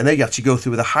following day, and they actually go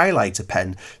through with a highlighter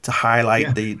pen to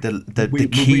highlight the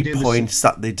key points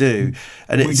that they do.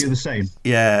 And we do the same.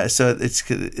 Yeah, so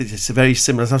it's a very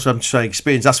similar. That's what I'm trying to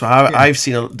experience. That's what I've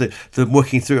seen them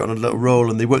working through it on a little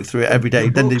roll, and they work through it every day.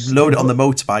 Then they load it on the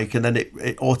motorbike, and then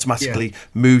it automatically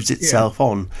moves itself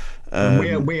on.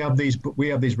 We have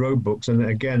these road books, and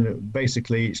again,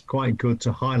 basically, it's quite good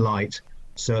to highlight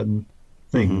certain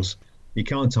things. You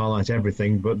can't highlight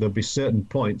everything, but there'll be certain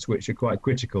points which are quite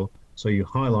critical. So you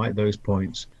highlight those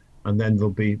points, and then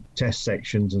there'll be test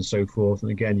sections and so forth.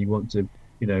 And again, you want to,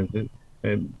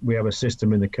 we have a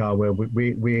system in the car where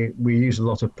we use a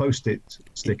lot of Post-it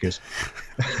stickers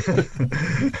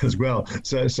as well.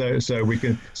 So we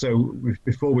can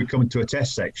before we come to a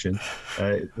test section,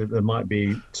 there might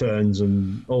be turns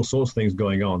and all sorts of things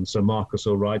going on. So Marcus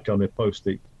will write on a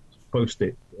Post-it,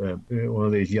 one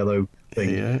of these yellow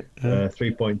things,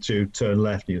 3.2 turn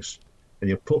left, and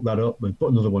you'll put that up and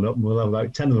put another one up, and we'll have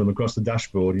about 10 of them across the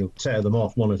dashboard. You'll tear them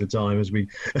off one at a time as we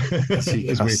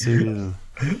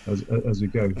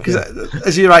go. Because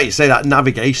as you're right, you say that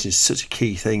navigation is such a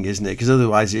key thing, isn't it? Because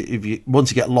otherwise,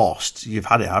 once you get lost, you've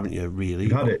had it, haven't you? Really,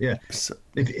 you've had it. Yeah. So,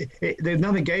 the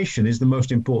navigation is the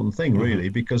most important thing, really,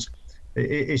 because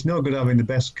it's no good having the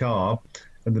best car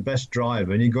and the best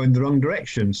driver, and you go in the wrong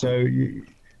direction. So,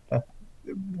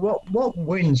 what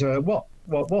wins?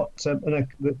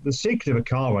 The secret of a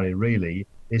car rally really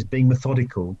is being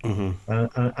methodical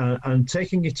and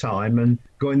taking your time and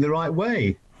going the right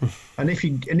way. And if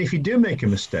you do make a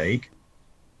mistake,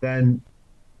 then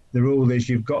the rule is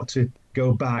you've got to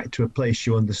go back to a place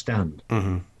you understand.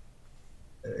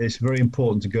 It's very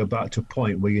important to go back to a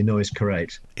point where you know is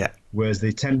correct. Yeah. Whereas the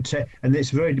attempt and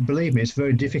believe me, it's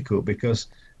very difficult, because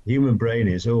the human brain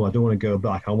is, I don't want to go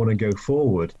back, I want to go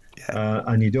forward. Yeah.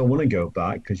 And you don't want to go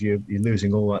back because you're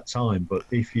losing all that time. But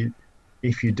if you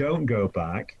don't go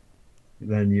back,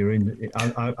 then you're in.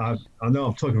 I know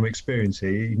I'm talking from experience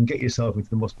here. You can get yourself into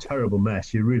the most terrible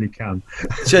mess. You really can.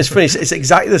 So it's funny. It's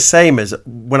exactly the same as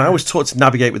when I was taught to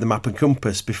navigate with the map and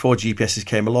compass before GPSs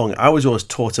came along. I was always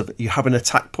taught of you have an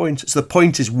attack point. So the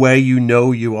point is where you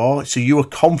know you are. So you are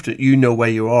confident you know where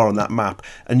you are on that map,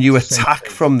 and you attack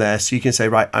from there. So you can say,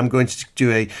 right, I'm going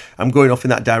off in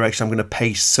that direction. I'm going to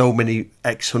pace so many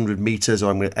X hundred meters,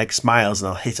 or I'm going to X miles, and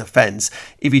I'll hit a fence.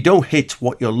 If you don't hit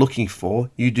what you're looking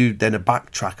for, you do then a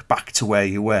backtrack back to where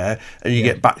you were, and you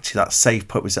get back to that safe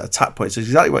point, which is that attack point. So it's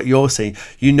exactly what you're saying.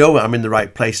 You know I'm in the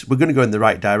right place. We're going to go in the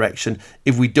right direction.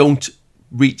 If we don't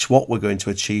reach what we're going to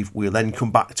achieve, we'll then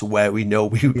come back to where we know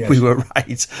we were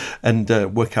right, and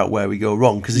work out where we go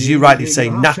wrong. Because as you rightly say,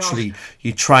 naturally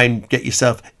you try and get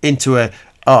yourself into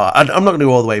I'm not going to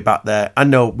go all the way back there. I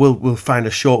know we'll find a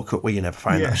shortcut. Well, you never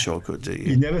find that shortcut, do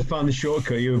you? You never find the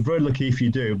shortcut. You're very lucky if you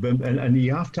do. But and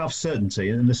you have to have certainty,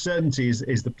 and the certainty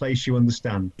is the place you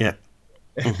understand. Yeah.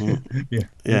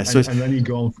 Yeah. So and then you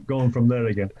go on from there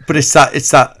again. But it's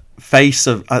that face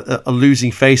of a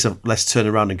losing face of let's turn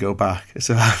around and go back.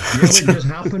 So it does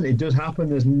happen. It does happen.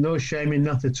 There's no shame in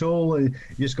that at all. You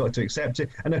just got to accept it.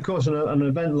 And of course, on an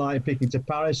event like Picking to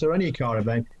Paris or any car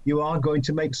event, you are going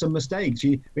to make some mistakes.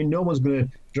 No one's going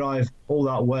to drive all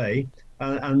that way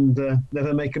and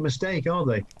never make a mistake, are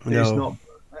they? No. It's not.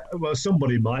 Well,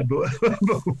 somebody might, but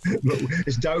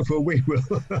it's doubtful we will.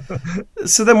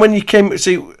 So then, when we came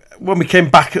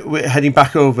back, we're heading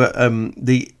back over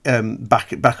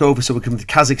back over. So we come to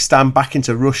Kazakhstan, back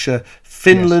into Russia,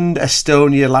 Finland,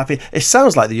 Estonia, Latvia. It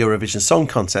sounds like the Eurovision Song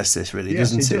Contest. This really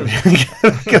doesn't it?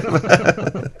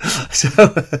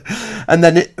 So, and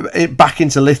then it back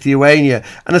into Lithuania,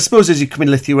 and I suppose as you come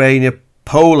in Lithuania,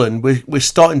 Poland, we're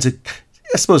starting to,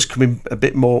 I suppose, come in a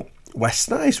bit more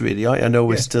westernized, really. I know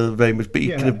we're still very much, but you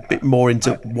get a bit more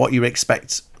into what you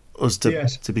expect us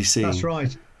to be seeing. That's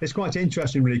right. It's quite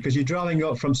interesting, really, because you're driving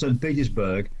up from St.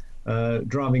 Petersburg,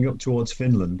 driving up towards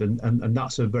Finland, and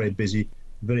that's a very busy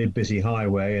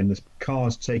highway, and the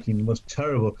cars taking the most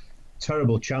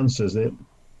terrible chances.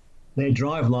 They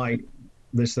drive like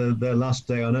this their last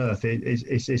day on earth.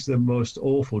 It's the most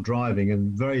awful driving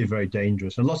and very, very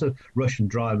dangerous. And a lot of Russian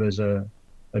drivers are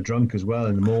drunk as well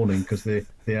in the morning because they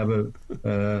have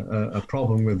a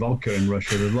problem with vodka in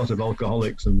Russia. There's a lot of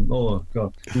alcoholics, and oh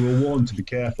god, we were warned to be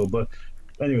careful. But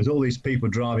anyways, all these people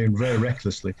driving very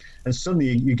recklessly, and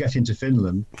suddenly you get into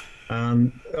Finland,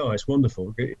 and it's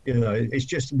wonderful. It's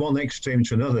just one extreme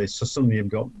to another. So suddenly you've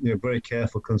got very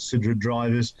careful, considerate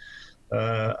drivers,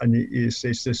 and it's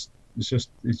just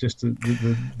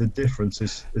the difference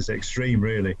is extreme,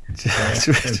 really.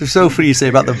 It's so funny you say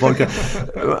about the vodka.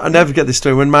 I never forget this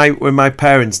story. When my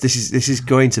parents, this is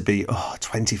going to be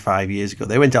 25 years ago,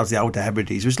 they went out to the Outer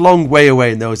Hebrides. It was a long way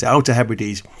away in those Outer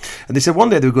Hebrides, and they said one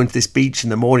day they were going to this beach in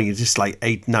the morning. It was just like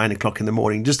 8-9 o'clock in the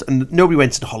morning. And nobody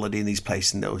went on holiday in these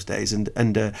places in those days.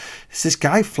 And this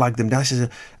guy flagged them down. He says,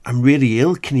 "I'm really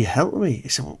ill. Can you help me?" He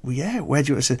said, "Well, yeah. Where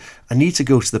do you?" I said, "I need to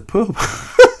go to the pub."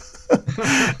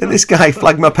 And this guy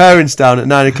flagged my parents down at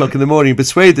 9 o'clock in the morning,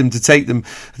 persuaded them to take them,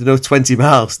 20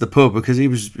 miles to the pub because he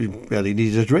really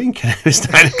needed a drink. And it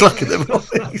was 9 o'clock in the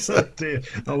morning. So, dear,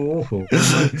 how awful.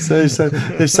 so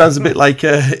it sounds a bit like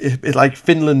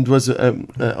Finland was,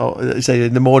 say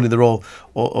in the morning they're all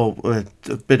a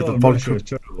bit of a Russia was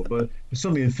terrible, but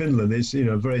something in Finland is,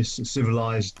 a very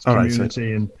civilized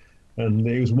community, and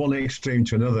it was one extreme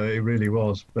to another. It really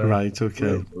was. But, right.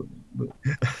 Okay. And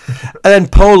then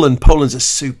Poland's a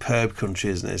superb country,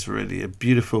 isn't it? It's really a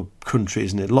beautiful country,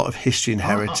 isn't it? A lot of history and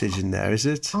heritage in there, is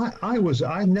it?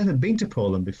 I'd never been to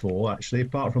Poland before, actually,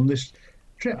 apart from this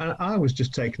trip, and I was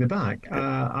just taken aback.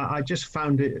 I just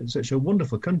found it such a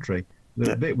wonderful country.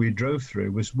 The bit we drove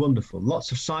through was wonderful.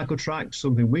 Lots of cycle tracks,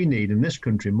 something we need in this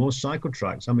country, more cycle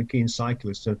tracks. I'm a keen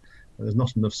cyclist, so there's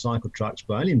not enough cycle tracks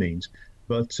by any means.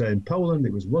 But in Poland,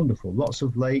 it was wonderful. Lots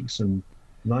of lakes and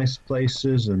nice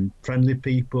places and friendly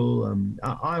people.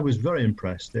 I was very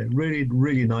impressed. A really,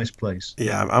 really nice place.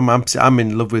 Yeah, I'm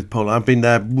in love with Poland. I've been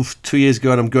there 2 years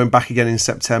ago, and I'm going back again in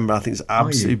September. I think it's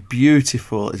absolutely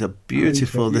beautiful. It's a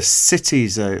beautiful. The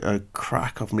cities are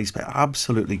crack off me.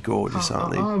 Absolutely gorgeous,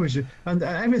 aren't they? And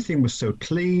everything was so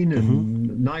clean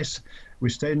and nice. We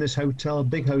stayed in this hotel,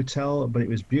 big hotel, but it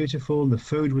was beautiful. The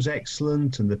food was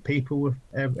excellent, and the people were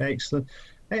excellent.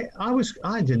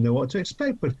 I didn't know what to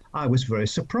expect, but I was very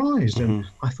surprised, and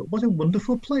I thought, what a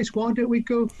wonderful place. Why don't we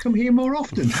come here more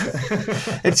often?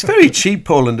 It's very cheap,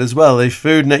 Poland, as well. There's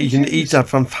food, and you can eat a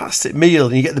fantastic meal,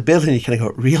 and you get the bill, and you kind of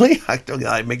go, really? I don't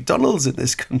like McDonald's in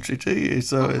this country, do you?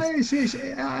 So it's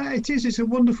a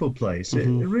wonderful place. It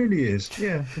really is,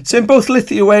 yeah. So in both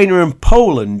Lithuania and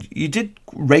Poland, you did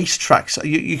race tracks.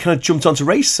 You kind of jumped onto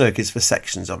race circuits for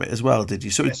sections of it as well, did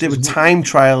you? So there were time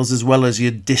trials as well as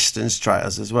your distance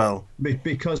trials as well.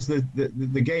 Because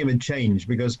the game had changed,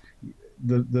 because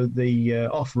the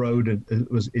off-road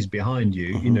is behind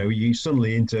you. You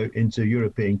suddenly into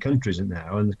European countries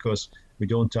now, and of course we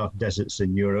don't have deserts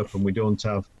in Europe, and we don't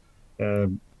have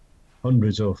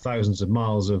hundreds or thousands of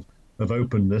miles of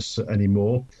openness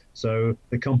anymore. So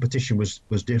the competition was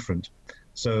different.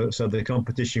 So the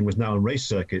competition was now on race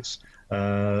circuits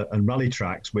and rally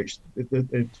tracks, which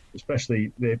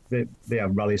especially they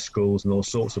have rally schools and all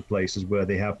sorts of places where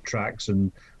they have tracks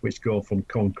and which go from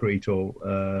concrete or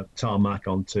tarmac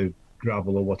onto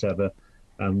gravel or whatever,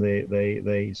 and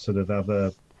they sort of have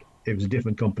it was a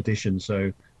different competition.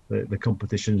 So the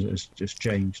competition has just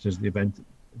changed as the event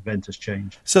has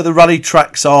changed. So the rally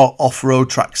tracks are off-road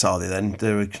tracks, are they then?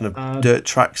 They're kind of dirt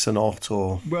tracks and not,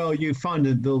 or? Well, you find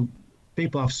that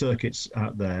people have circuits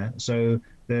out there,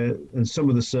 and some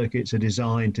of the circuits are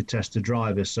designed to test the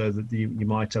drivers, so that you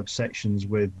might have sections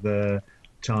with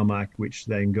tarmac, which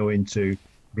then go into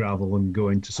gravel and go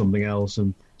into something else,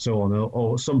 and so on.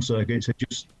 Or some circuits are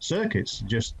just circuits,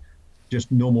 just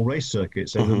normal race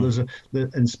circuits. So and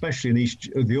especially in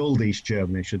the old East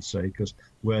Germany, I should say, because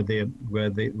where they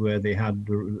had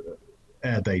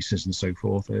air bases and so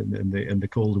forth in the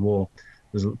Cold War.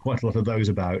 There's quite a lot of those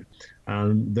about,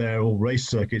 and they're all race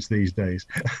circuits these days.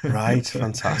 Right,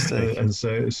 fantastic. And so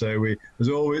it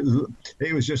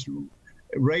was just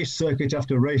race circuit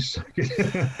after race circuit.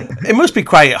 It must be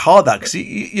quite hard, that, because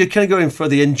you're kind of going for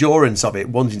the endurance of it,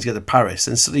 wanting to get to Paris,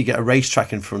 and suddenly you get a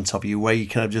racetrack in front of you where you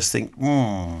kind of just think,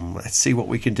 let's see what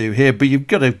we can do here. But you've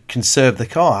got to conserve the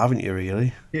car, haven't you,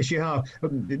 really? Yes, you have.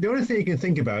 The only thing you can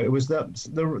think about was that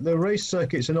the race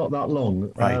circuits are not that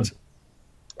long. Right.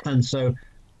 And so,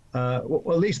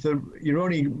 well, at least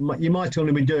you might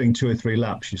only be doing 2 or 3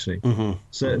 laps. You see,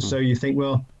 so you think,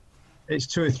 well, it's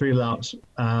 2 or 3 laps.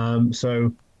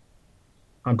 So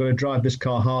I'm going to drive this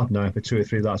car hard now for 2 or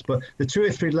 3 laps. But the 2 or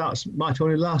 3 laps might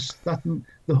only last the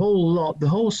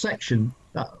whole section.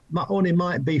 That only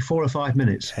might be 4 or 5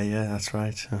 minutes. Yeah, that's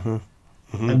right.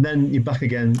 And then you're back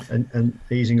again and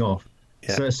easing off.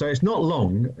 Yeah. So it's not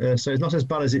long. So it's not as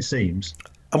bad as it seems.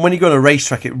 And when you go on a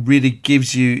racetrack, it really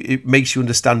makes you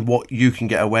understand what you can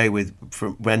get away with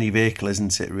from any vehicle,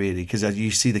 isn't it, really? Because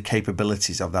you see the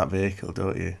capabilities of that vehicle,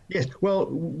 don't you? Yes. Well,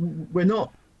 we're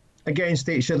not against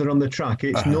each other on the track.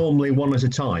 It's normally one at a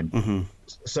time.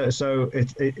 So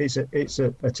it's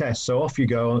a test. So off you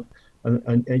go,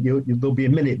 and there'll be a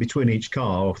minute between each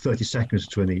car, or 30 seconds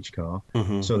between each car.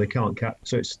 So they can't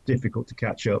so it's difficult to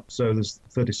catch up. So there's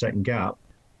a 30-second gap.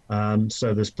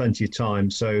 So there's plenty of time.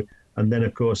 And then,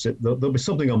 of course, there'll be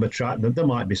something on the track. There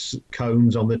might be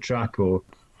cones on the track, or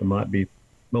there might be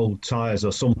old tyres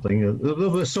or something. There'll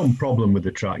be some problem with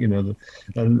the track, or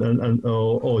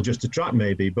just the track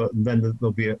maybe. But then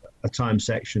there'll be a time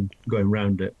section going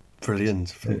round it. Brilliant,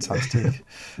 fantastic.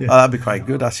 That'd be quite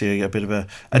good, actually. A bit of a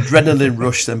adrenaline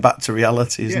rush, then back to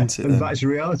reality, isn't it? And back to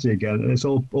reality again, and it's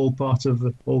all part of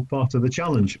the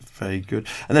challenge. Very good.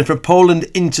 And then from Poland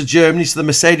into Germany, so the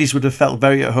Mercedes would have felt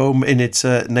very at home in its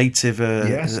native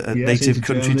native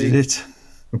country, Germany. Did it?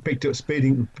 We picked up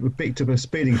a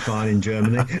speeding fine in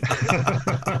Germany.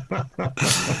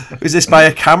 Was this by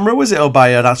a camera, was it, or by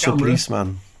an actual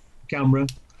policeman? Camera.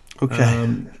 Okay.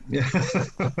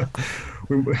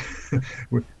 We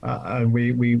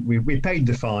paid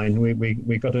the fine.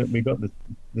 We got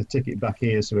the ticket back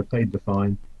here, so we paid the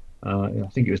fine. I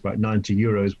think it was about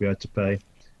 €90 we had to pay.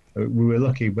 We were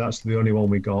lucky. That's the only one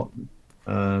we got.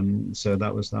 So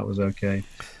that was okay.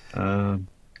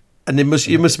 And you must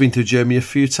have been through Germany a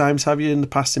few times, have you, in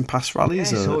past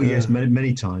rallies? Yes, yes,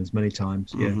 many times.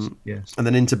 Mm-hmm. Yes. And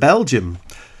then into Belgium.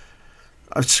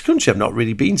 It's a country I've not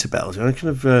really been to Belgium. I kind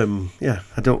of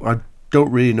I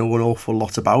don't really know an awful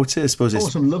lot about it. I suppose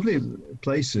it's some lovely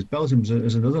places. Belgium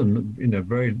is another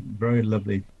very very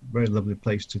lovely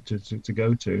place to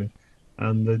go to,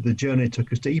 and the journey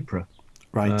took us to Ypres,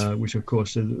 right? Which of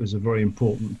course is a very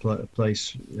important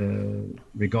place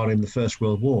regarding the First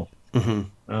World War. Mm-hmm.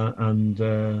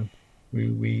 And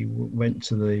we went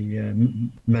to the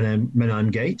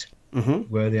Menheim Gate.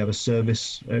 Mm-hmm. Where they have a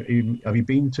service. Have you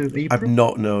been to Ypres? I've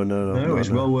not. No. It's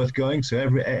well worth going. So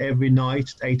every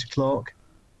night at 8:00,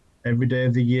 every day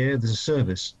of the year, there's a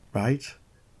service. Right.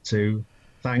 To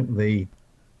thank the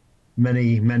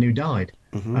many men who died.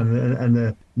 Mm-hmm. And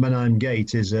the Menheim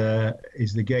Gate is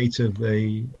the gate of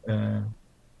the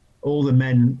all the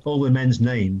men's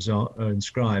names are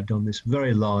inscribed on this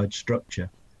very large structure.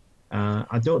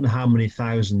 I don't know how many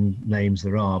thousand names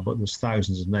there are, but there's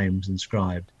thousands of names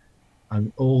inscribed.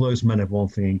 And all those men have one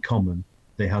thing in common: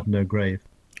 they had no grave.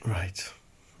 Right.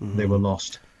 Mm-hmm. They were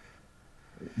lost,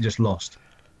 just lost,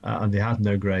 and they had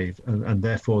no grave, and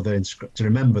therefore to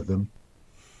remember them,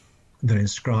 they're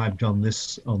inscribed on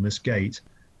this gate.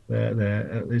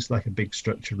 It's like a big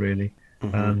structure, really.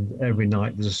 Mm-hmm. And every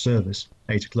night there's a service,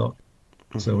 8:00.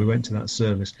 Mm-hmm. So we went to that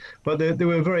service, but they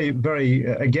were very, very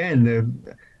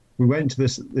we went to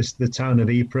the town of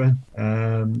Ypres,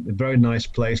 a very nice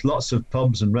place, lots of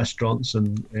pubs and restaurants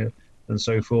and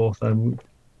so forth. And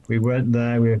we went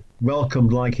there. We were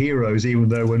welcomed like heroes, even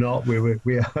though we're not.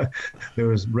 There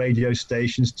was radio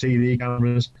stations, TV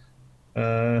cameras.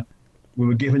 We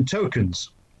were given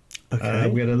tokens. Okay.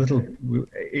 We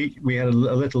had a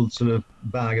little sort of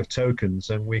bag of tokens,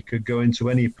 and we could go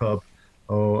into any pub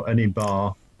or any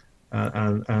bar.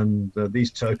 And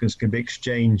these tokens can be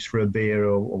exchanged for a beer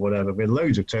or whatever. We had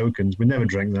loads of tokens. We never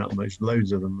drank that much,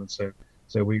 loads of them. And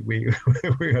so we we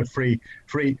had free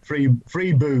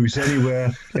booze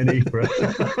anywhere in Ypres.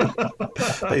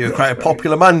 You were quite a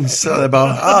popular man. So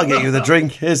about, I'll get you the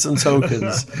drink. Here's some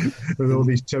tokens. With all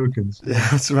these tokens. Yeah,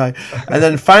 that's right. And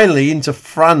then finally into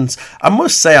France. I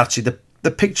must say, actually,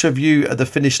 the picture of you at the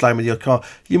finish line with your car,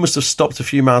 you must have stopped a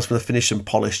few miles from the finish and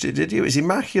polished it, did you? It was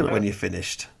immaculate when you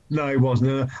finished. No, it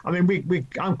wasn't. I mean,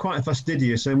 I'm quite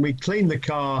fastidious, and we cleaned the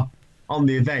car on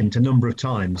the event a number of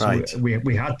times. Right.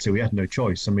 We had to. We had no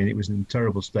choice. I mean, it was in a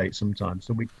terrible state sometimes.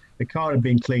 So the car had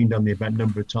been cleaned on the event a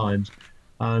number of times,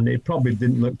 and it probably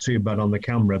didn't look too bad on the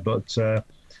camera. But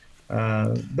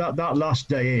that last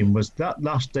day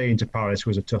into Paris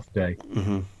was a tough day.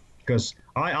 Mm-hmm. Because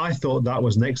I thought that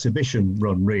was an exhibition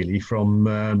run, really,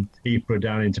 from Ypres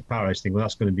down into Paris. Thinking, well,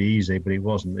 that's going to be easy, but it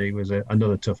wasn't. It was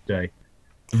another tough day.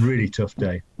 Really tough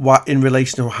day. What in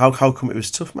relation to how come it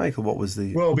was tough, Michael? What was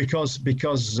the? Well, because we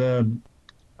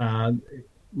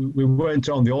weren't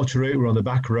on the autoroute. We were on the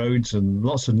back roads, and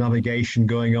lots of navigation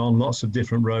going on, lots of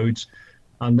different roads,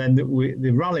 and then the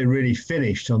rally really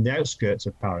finished on the outskirts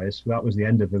of Paris. That was the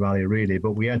end of the rally, really.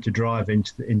 But we had to drive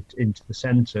into the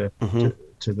centre mm-hmm.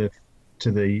 to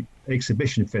the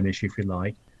exhibition finish, if you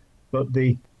like. But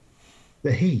the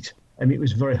heat. I mean, it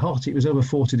was very hot. It was over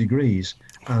 40 degrees,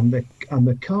 and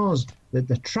the cars,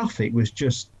 the traffic was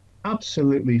just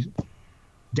absolutely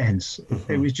dense.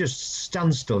 Mm-hmm. It was just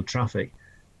standstill traffic,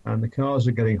 and the cars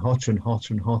were getting hotter and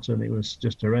hotter and hotter, and it was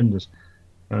just horrendous.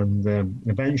 And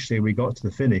eventually, we got to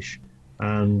the finish,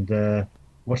 and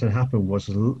what had happened was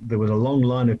there was a long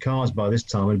line of cars by this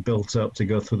time had built up to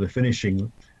go through the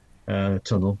finishing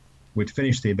tunnel. We'd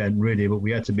finished the event really, but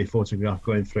we had to be photographed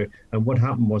going through. And what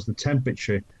happened was the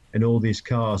temperature in all these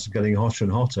cars getting hotter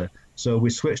and hotter. So we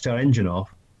switched our engine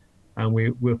off, and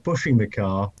we were pushing the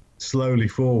car slowly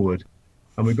forward.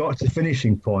 And we got to the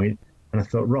finishing point, and I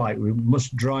thought, right, we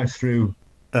must drive through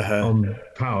on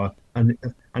power. And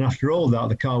after all that,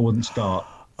 the car wouldn't start.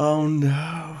 Oh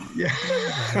no!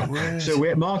 Yeah. So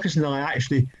Marcus and I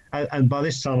actually, and by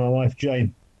this time my wife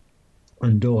Jane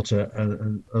and daughter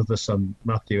and other son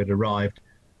Matthew had arrived,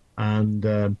 and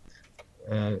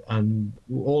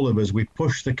all of us, we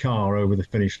pushed the car over the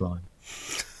finish line.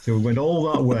 So we went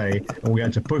all that way, and we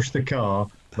had to push the car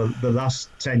the last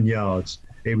 10 yards.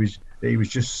 It was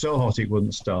just so hot it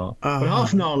wouldn't start. But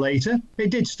half an hour later,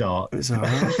 it did start. It's all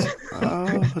right.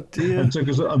 Oh dear! And took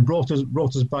us and brought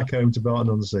us back home to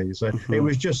Barton-on-Sea. So it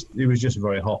was just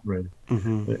very hot, really.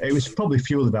 It was probably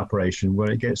fuel evaporation. When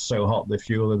it gets so hot, the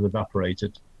fuel had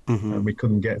evaporated, and we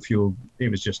couldn't get fuel. It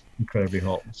was just incredibly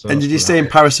hot. So and did you stay in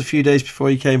Paris a few days before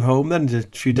you came home? Then a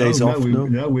few days off?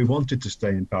 No, we wanted to stay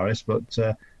in Paris, but.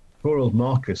 Poor old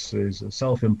Marcus is a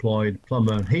self-employed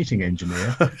plumber and heating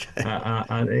engineer,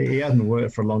 and he hadn't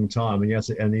worked for a long time, and he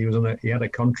had a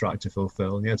contract to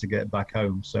fulfil, and he had to get back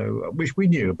home. So, which we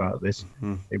knew about this,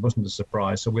 it wasn't a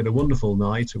surprise. So we had a wonderful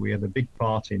night. We had a big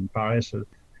party in Paris, and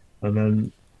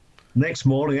then next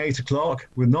morning, 8 o'clock,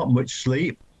 with not much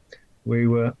sleep, we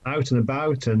were out and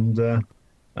about, and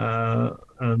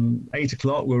 8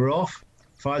 o'clock we were off,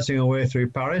 fighting our way through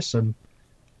Paris, and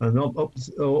up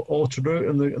autoroute,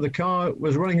 and the car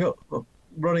was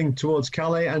running towards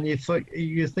Calais, and you'd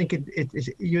think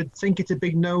it's a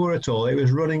big nowhere at all. It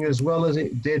was running as well as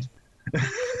it did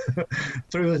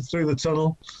through the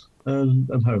tunnel and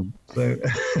home. So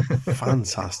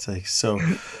fantastic. So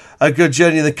a good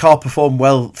journey. The car performed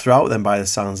well throughout. Then, by the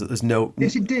sounds, that there's no.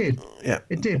 Yes, it did. Yeah,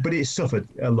 it did, but it suffered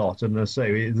a lot. And I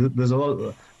say there's a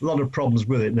lot of problems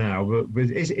with it now.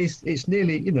 But it's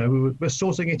nearly, we're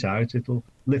sorting it out. It'll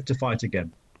live to fight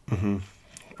again.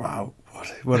 Wow,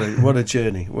 what a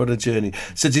journey! What a journey!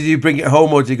 So, did you bring it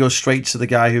home, or did you go straight to the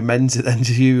guy who mends it? Then,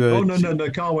 did you?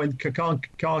 No.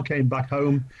 Car came back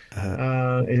home.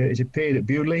 It appeared at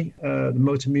Bewley, the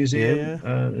Motor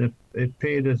Museum. It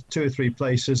appeared at 2 or 3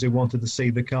 places who wanted to see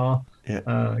the car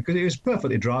because it was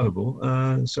perfectly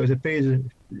drivable. So it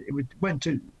appeared. It went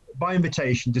by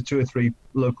invitation to 2 or 3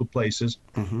 local places,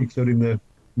 including the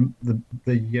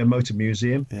Motor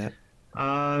Museum.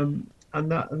 And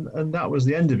that was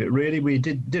the end of it, really. We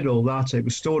did all that. It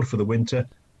was stored for the winter,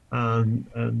 and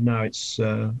now it's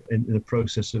in the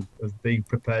process of being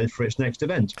prepared for its next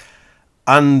event.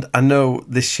 And I know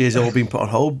this year's all been put on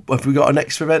hold. Have we got an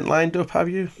extra event lined up, have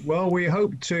you? Well, we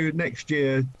hope to next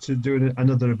year to do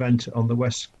another event on the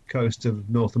west coast of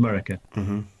North America.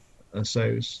 So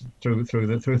it's through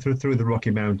the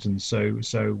Rocky Mountains. So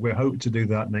we hope to do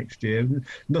that next year.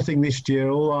 Nothing this year.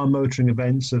 All our motoring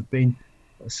events have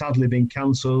sadly been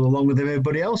cancelled along with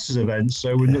everybody else's events.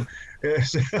 So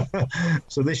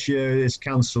so this year is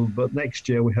cancelled, but next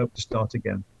year we hope to start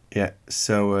again. Yeah.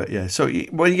 So So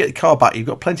when you get the car back, you've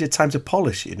got plenty of time to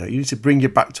polish it. You need to bring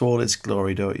it back to all its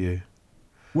glory, don't you?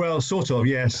 Well, sort of.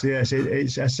 Yes.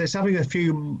 It's having a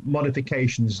few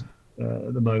modifications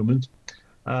at the moment,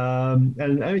 and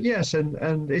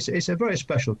it's a very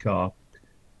special car.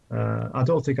 I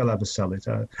don't think I'll ever sell it.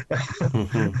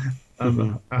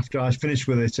 After I finish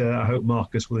with it, I hope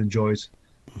Marcus will enjoy it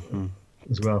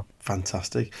as well.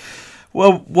 Fantastic.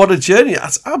 Well, what a journey!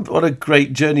 What a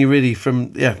great journey, really,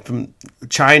 from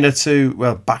China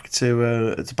to back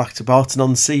to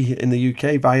Barton-on-Sea in the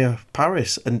UK via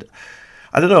Paris. And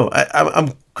I don't know,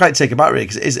 I'm quite taken back, really,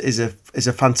 because it is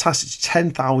a fantastic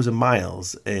 10,000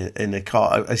 miles in a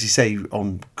car, as you say,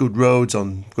 on good roads,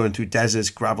 on going through deserts,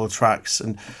 gravel tracks,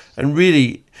 and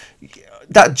really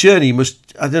that journey you must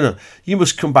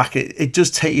come back. It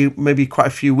does take you maybe quite a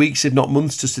few weeks, if not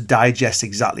months, just to digest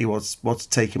exactly what's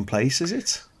taking place, is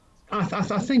it? I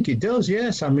think it does,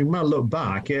 yes. I mean, when I look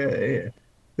back, it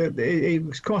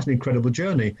was quite an incredible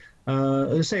journey.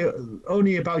 As I say,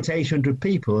 only about 800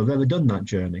 people have ever done that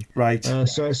journey. Right.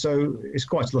 So it's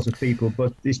quite a lot of people,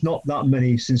 but it's not that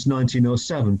many since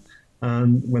 1907,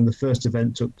 when the first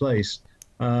event took place.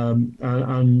 It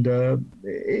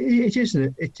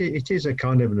is a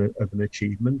kind of an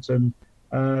achievement, and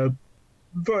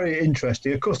very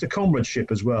interesting. Of course, the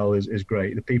comradeship as well is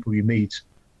great. The people you meet,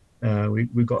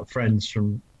 we've got friends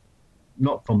from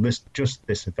not from this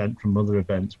event, from other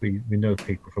events. We know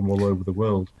people from all over the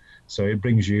world, so it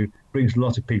brings a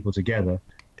lot of people together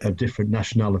of different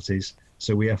nationalities.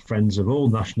 So we have friends of all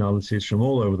nationalities from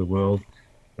all over the world,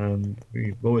 and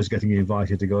we're always getting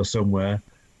invited to go somewhere.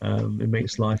 It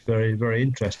makes life very, very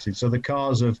interesting. So the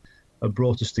cars have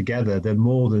brought us together. They're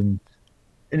more than,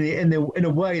 in a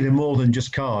way, they're more than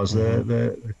just cars.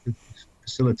 They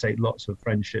facilitate lots of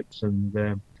friendships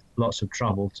and lots of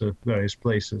travel to various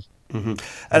places. And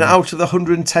out of the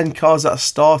 110 cars that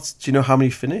started, do you know how many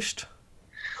finished?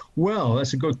 Well,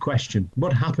 that's a good question.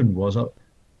 What happened was a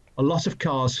lot of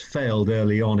cars failed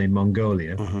early on in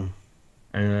Mongolia,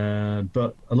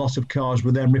 but a lot of cars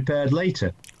were then repaired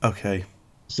later. Okay.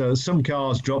 So some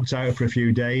cars dropped out for a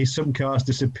few days, some cars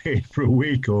disappeared for a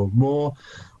week or more.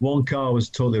 One car was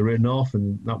totally written off,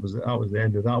 and that was the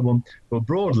end of that one. But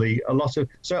broadly, a lot of...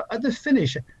 So at the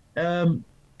finish,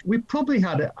 we probably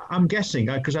had, I'm guessing,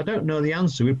 because I don't know the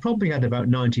answer, we probably had about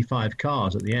 95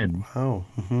 cars at the end. Wow.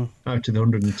 Out of the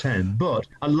 110. But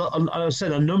I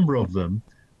said a number of them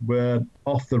were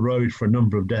off the road for a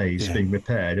number of days being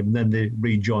repaired, and then they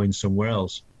rejoined somewhere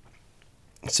else.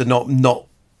 So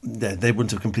they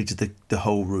wouldn't have completed the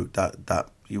whole route that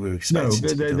you were expecting.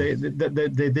 No, they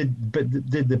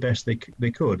did the best they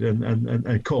could,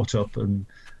 and caught up, and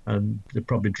they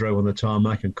probably drove on the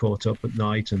tarmac and caught up at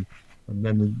night, and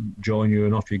then join you,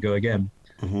 and off you go again.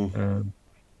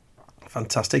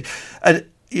 Fantastic. And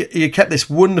you kept this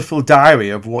wonderful diary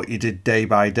of what you did day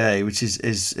by day, which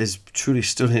is truly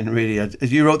stunning, really.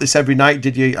 You wrote this every night,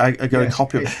 did you? I got a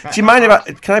copy of it. Do you mind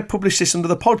can I publish this under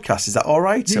the podcast? Is that all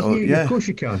right? Of course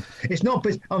you can. It's not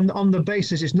on the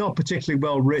basis it's not particularly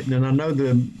well written, and I know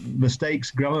the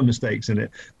grammar mistakes in it.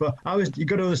 But you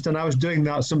got to understand, I was doing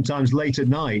that sometimes late at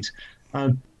night,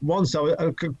 and once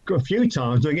a few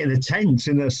times doing it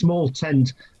in a small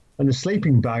tent and a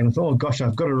sleeping bag, and I thought, oh gosh,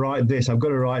 I've got to write this. And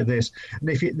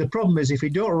the problem is, if you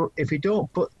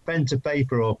don't put pen to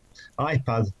paper or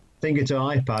finger to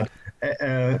iPad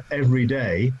every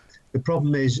day, the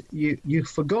problem is you've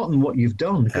forgotten what you've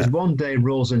done, because one day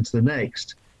rolls into the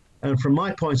next. And from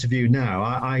my point of view now,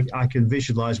 I can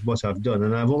visualize what I've done,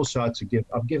 and I've also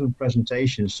I've given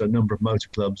presentations to a number of motor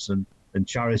clubs and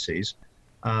charities.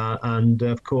 And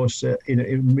of course, it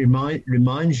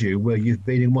reminds you where you've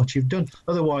been and what you've done.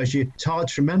 Otherwise, it's hard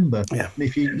to remember. Yeah.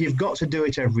 If you've got to do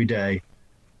it every day,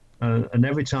 and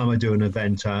every time I do an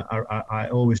event, I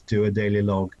always do a daily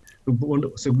log.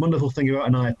 It's a wonderful thing about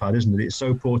an iPad, isn't it? It's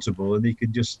so portable, and you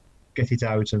can just get it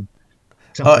out and.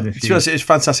 It's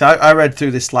fantastic. I read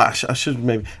through this I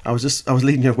was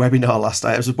leading a webinar last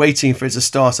night. I was waiting for it to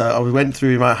start. I went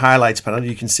through my highlights pen.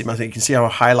 You can see how I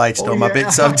highlighted all my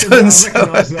bits I've done.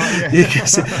 You can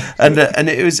see, and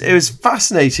it was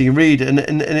fascinating read.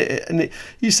 And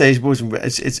you say it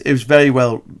was very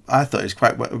well. I thought it was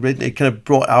quite well written. It kind of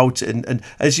brought out and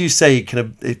as you say,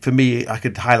 for me, I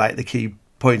could highlight the key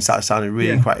points that sounded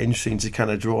really quite interesting to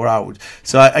kind of draw out.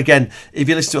 So again, if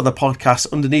you listen to other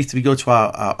podcasts, underneath, if you go to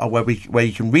our where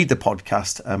you can read the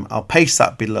podcast, I'll paste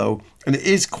that below, and it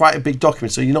is quite a big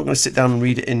document, so you're not going to sit down and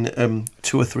read it in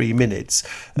 2 or 3 minutes.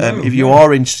 If you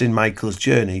are interested in Michael's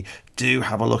journey, do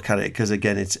have a look at it, because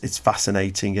again, it's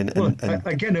fascinating.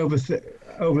 Again,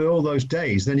 over all those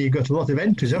days, then you've got a lot of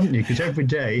entries, haven't you? Because every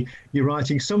day you're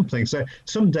writing something. So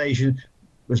some days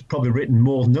was probably written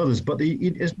more than others, but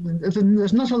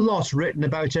there's not a lot written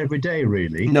about every day,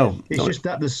 really. No,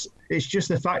 it's just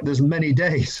the fact there's many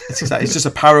days. It's just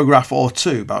a paragraph or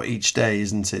two about each day,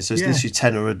 isn't it? So it's literally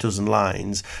 10 or a dozen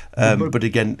lines. But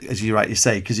again, as you rightly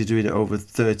say, because you're doing it over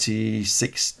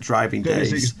 36 driving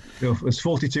days. It's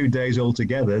 42 days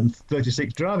altogether and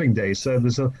 36 driving days. So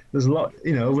there's a lot,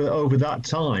 over that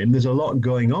time, there's a lot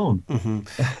going on. And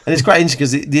it's quite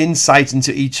interesting because the insight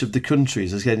into each of the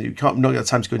countries, again, you not got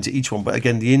time to go into each one, but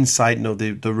again, the insight,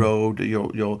 the road,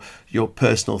 your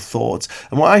personal thoughts.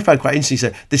 And what I found quite interesting, you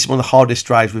said, this is one of the hardest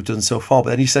drives we've done so far,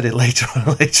 but then you said it later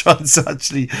on, so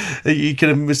actually you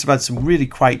must have had some really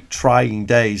quite trying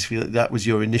days. That was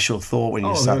your initial thought when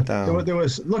you sat down. There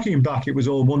was, looking back, it was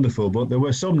all wonderful, but there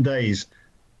were some days,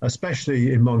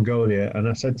 especially in Mongolia, and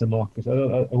I said to Marcus,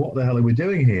 what the hell are we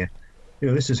doing here?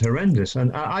 This is horrendous.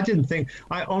 And I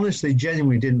honestly,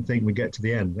 genuinely didn't think we'd get to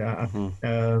the end.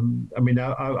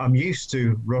 I'm used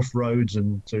to rough roads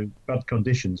and to bad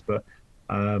conditions, but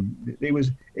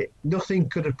nothing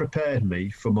could have prepared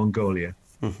me for Mongolia.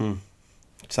 So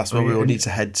that's where we all need to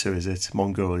head to, is it?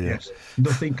 Mongolia. Yes,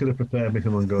 nothing could have prepared me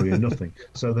for Mongolia. Nothing.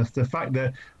 So the fact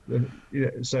that,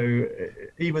 so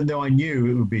even though I knew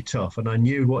it would be tough and I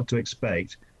knew what to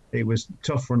expect, it was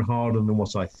tougher and harder than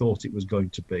what I thought it was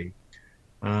going to be.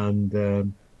 And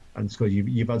so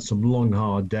you've had some long,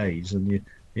 hard days, and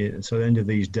so at the end of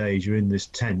these days, you're in this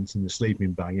tent in the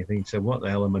sleeping bag. You think, so what the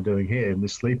hell am I doing here in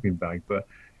this sleeping bag? But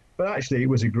actually, it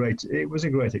was a great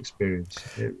experience.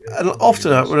 And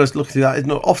often, when I was looking through that,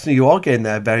 often you are getting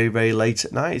there very, very late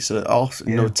at night. So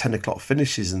often, 10 o'clock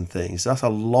finishes and things. That's a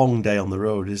long day on the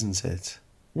road, isn't it?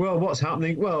 Well, what's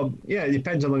happening? Well, yeah, it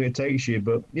depends how long it takes you.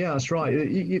 But yeah, that's right.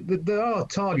 There are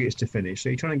targets to finish, so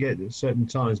you're trying to get at certain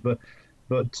times. But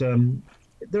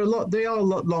they are a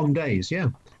lot long days. Yeah.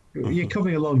 You're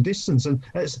covering a long distance, and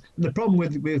the problem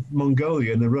with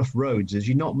Mongolia and the rough roads is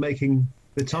you're not making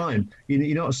the time.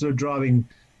 You're not sort of driving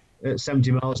at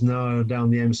 70 miles an hour down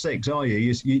the M6, are you?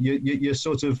 You're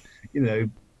sort of,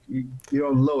 you're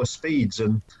on lower speeds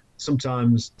and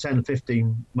sometimes 10,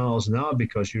 15 miles an hour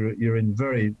because you're in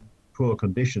very poor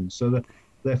conditions. So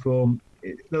therefore,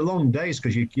 they're long days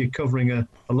because you're covering a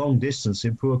long distance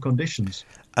in poor conditions.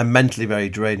 And mentally very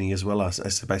draining as well, as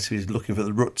basically looking for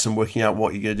the ruts and working out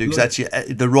what you're going to do. Because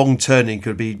actually, the wrong turning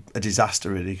could be a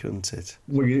disaster, really, couldn't it?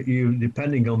 Well, you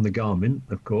depending on the Garmin,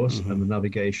 of course, and the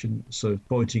navigation. So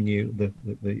pointing you,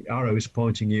 the arrow is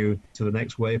pointing you to the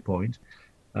next waypoint.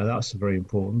 That's very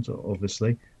important,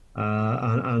 obviously.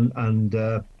 And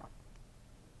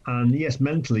yes,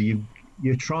 mentally,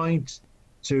 you're trying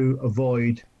to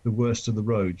avoid the worst of the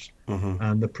roads.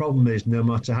 And the problem is, no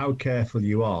matter how careful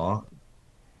you are,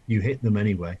 you hit them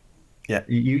anyway. Yeah,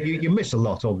 you miss a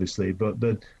lot, obviously, but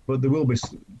there will be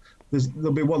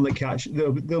there'll be one that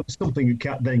there'll be something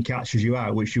that then catches you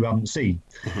out which you haven't seen,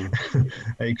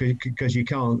 because you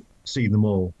can't see them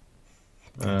all.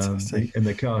 And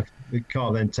the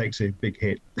car then takes a big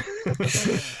hit.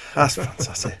 That's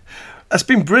fantastic. That's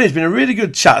been brilliant. It's been a really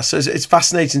good chat. So it's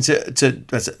fascinating to it's an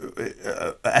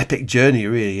epic journey,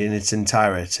 really, in its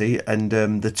entirety. And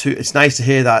it's nice to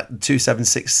hear that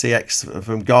 276CX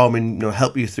from Garmin,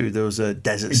 help you through those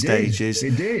desert stages.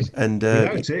 It did. And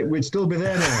without it, we'd still be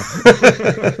there now.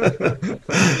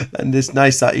 And it's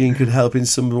nice that Ian could help in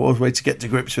some way to get to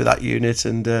grips with that unit.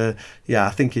 And I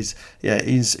think he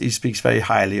speaks very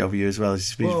highly of you as well. He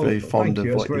speaks very fond of what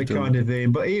you've done. That's very kind of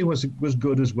him. But Ian was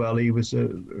good as well. He was a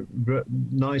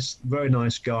very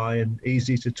nice guy and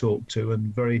easy to talk to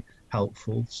and very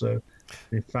helpful. So,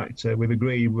 in fact, we've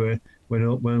agreed when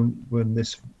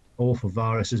this awful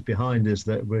virus is behind us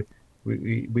that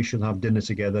we should have dinner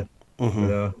together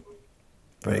with our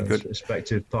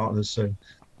respective partners. So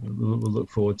we'll look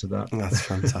forward to that. That's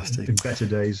fantastic. In better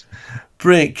days.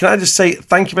 Brilliant. Can I just say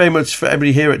thank you very much for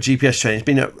everybody here at GPS Training. It's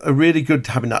been a really good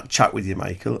having that chat with you,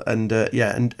 Michael. And and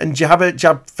do you have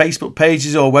Facebook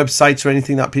pages or websites or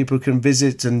anything that people can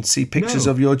visit and see pictures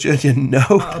of your journey? No.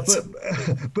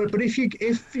 But if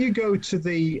you go to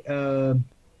the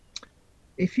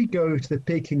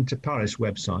Peking to Paris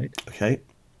website, okay,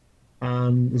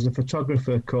 and there's a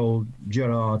photographer called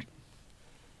Gerard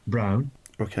Brown.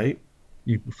 Okay.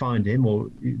 You can find him,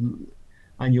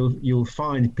 and you'll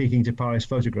find Peking to Paris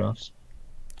photographs.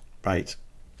 Right.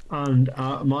 And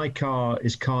my car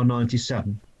is car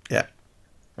 97. Yeah.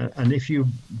 And if you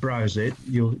browse it,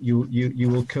 you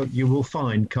will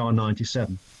find car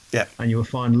 97. Yeah. And you will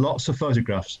find lots of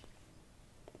photographs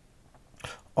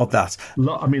of that.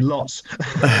 Lots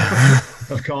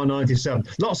of car 97.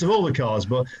 Lots of all the cars,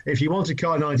 but if you want a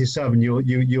car 97,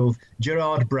 you'll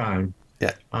Gerard Brown.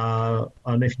 Yeah.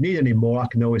 And if you need any more, I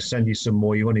can always send you some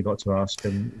more. You only got to ask,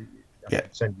 and I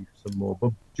can send you some more.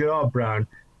 But Gerard Brown,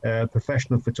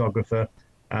 professional photographer,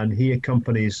 and he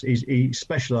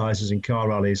specialises in car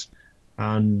rallies,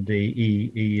 and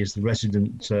he is the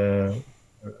resident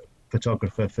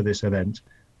photographer for this event,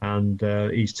 and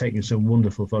he's taken some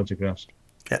wonderful photographs.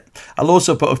 Yeah, I'll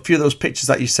also put a few of those pictures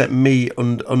that you sent me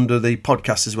under the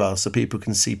podcast as well, so people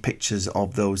can see pictures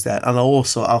of those there. And I'll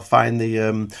find the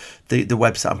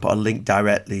website and put a link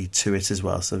directly to it as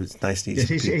well, so it's nice and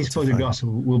easy. Yes, his photographs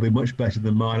will be much better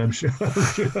than mine, I'm sure.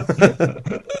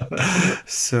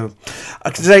 So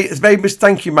I can say very much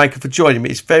thank you, Michael, for joining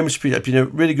me. It's very much appreciated. It's been a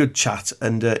really good chat,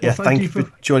 and thank you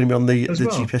for joining me on the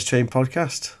GPS Training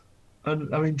podcast.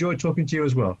 And I've enjoyed talking to you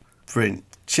as well. Brilliant.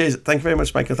 Cheers. Thank you very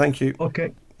much, Michael. Thank you.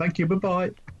 Okay. Thank you.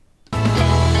 Bye-bye.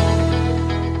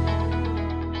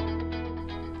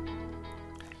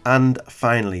 And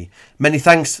finally, many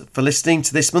thanks for listening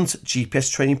to this month's GPS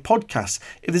Training podcast.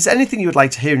 If there's anything you would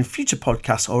like to hear in future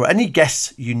podcasts or any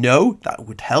guests that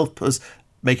would help us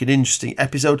make an interesting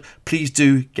episode, please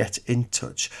do get in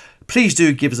touch. Please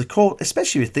do give us a call,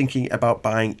 especially if you're thinking about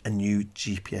buying a new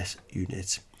GPS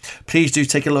unit. Please do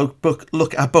take a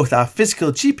look at both our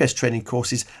physical GPS training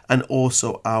courses and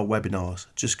also our webinars.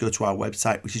 Just go to our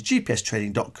website, which is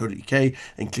gpstraining.co.uk,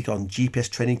 and click on GPS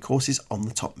Training Courses on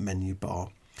the top menu bar.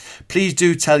 Please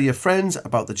do tell your friends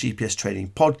about the GPS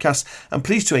Training podcast, and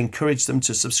please do encourage them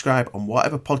to subscribe on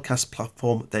whatever podcast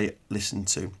platform they listen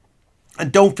to.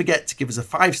 And don't forget to give us a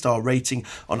 5-star rating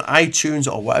on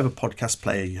iTunes or whatever podcast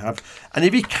player you have. And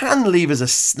if you can leave us a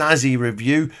snazzy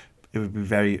review, it would be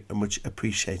very much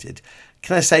appreciated.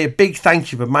 Can I say a big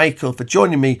thank you for Michael for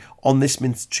joining me on this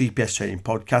month's GPS Training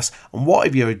podcast. And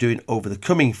whatever you're doing over the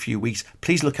coming few weeks,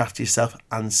 please look after yourself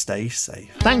and stay safe.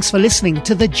 Thanks for listening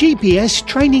to the GPS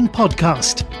Training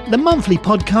Podcast, the monthly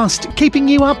podcast keeping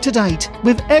you up to date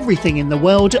with everything in the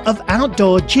world of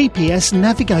outdoor GPS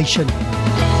navigation.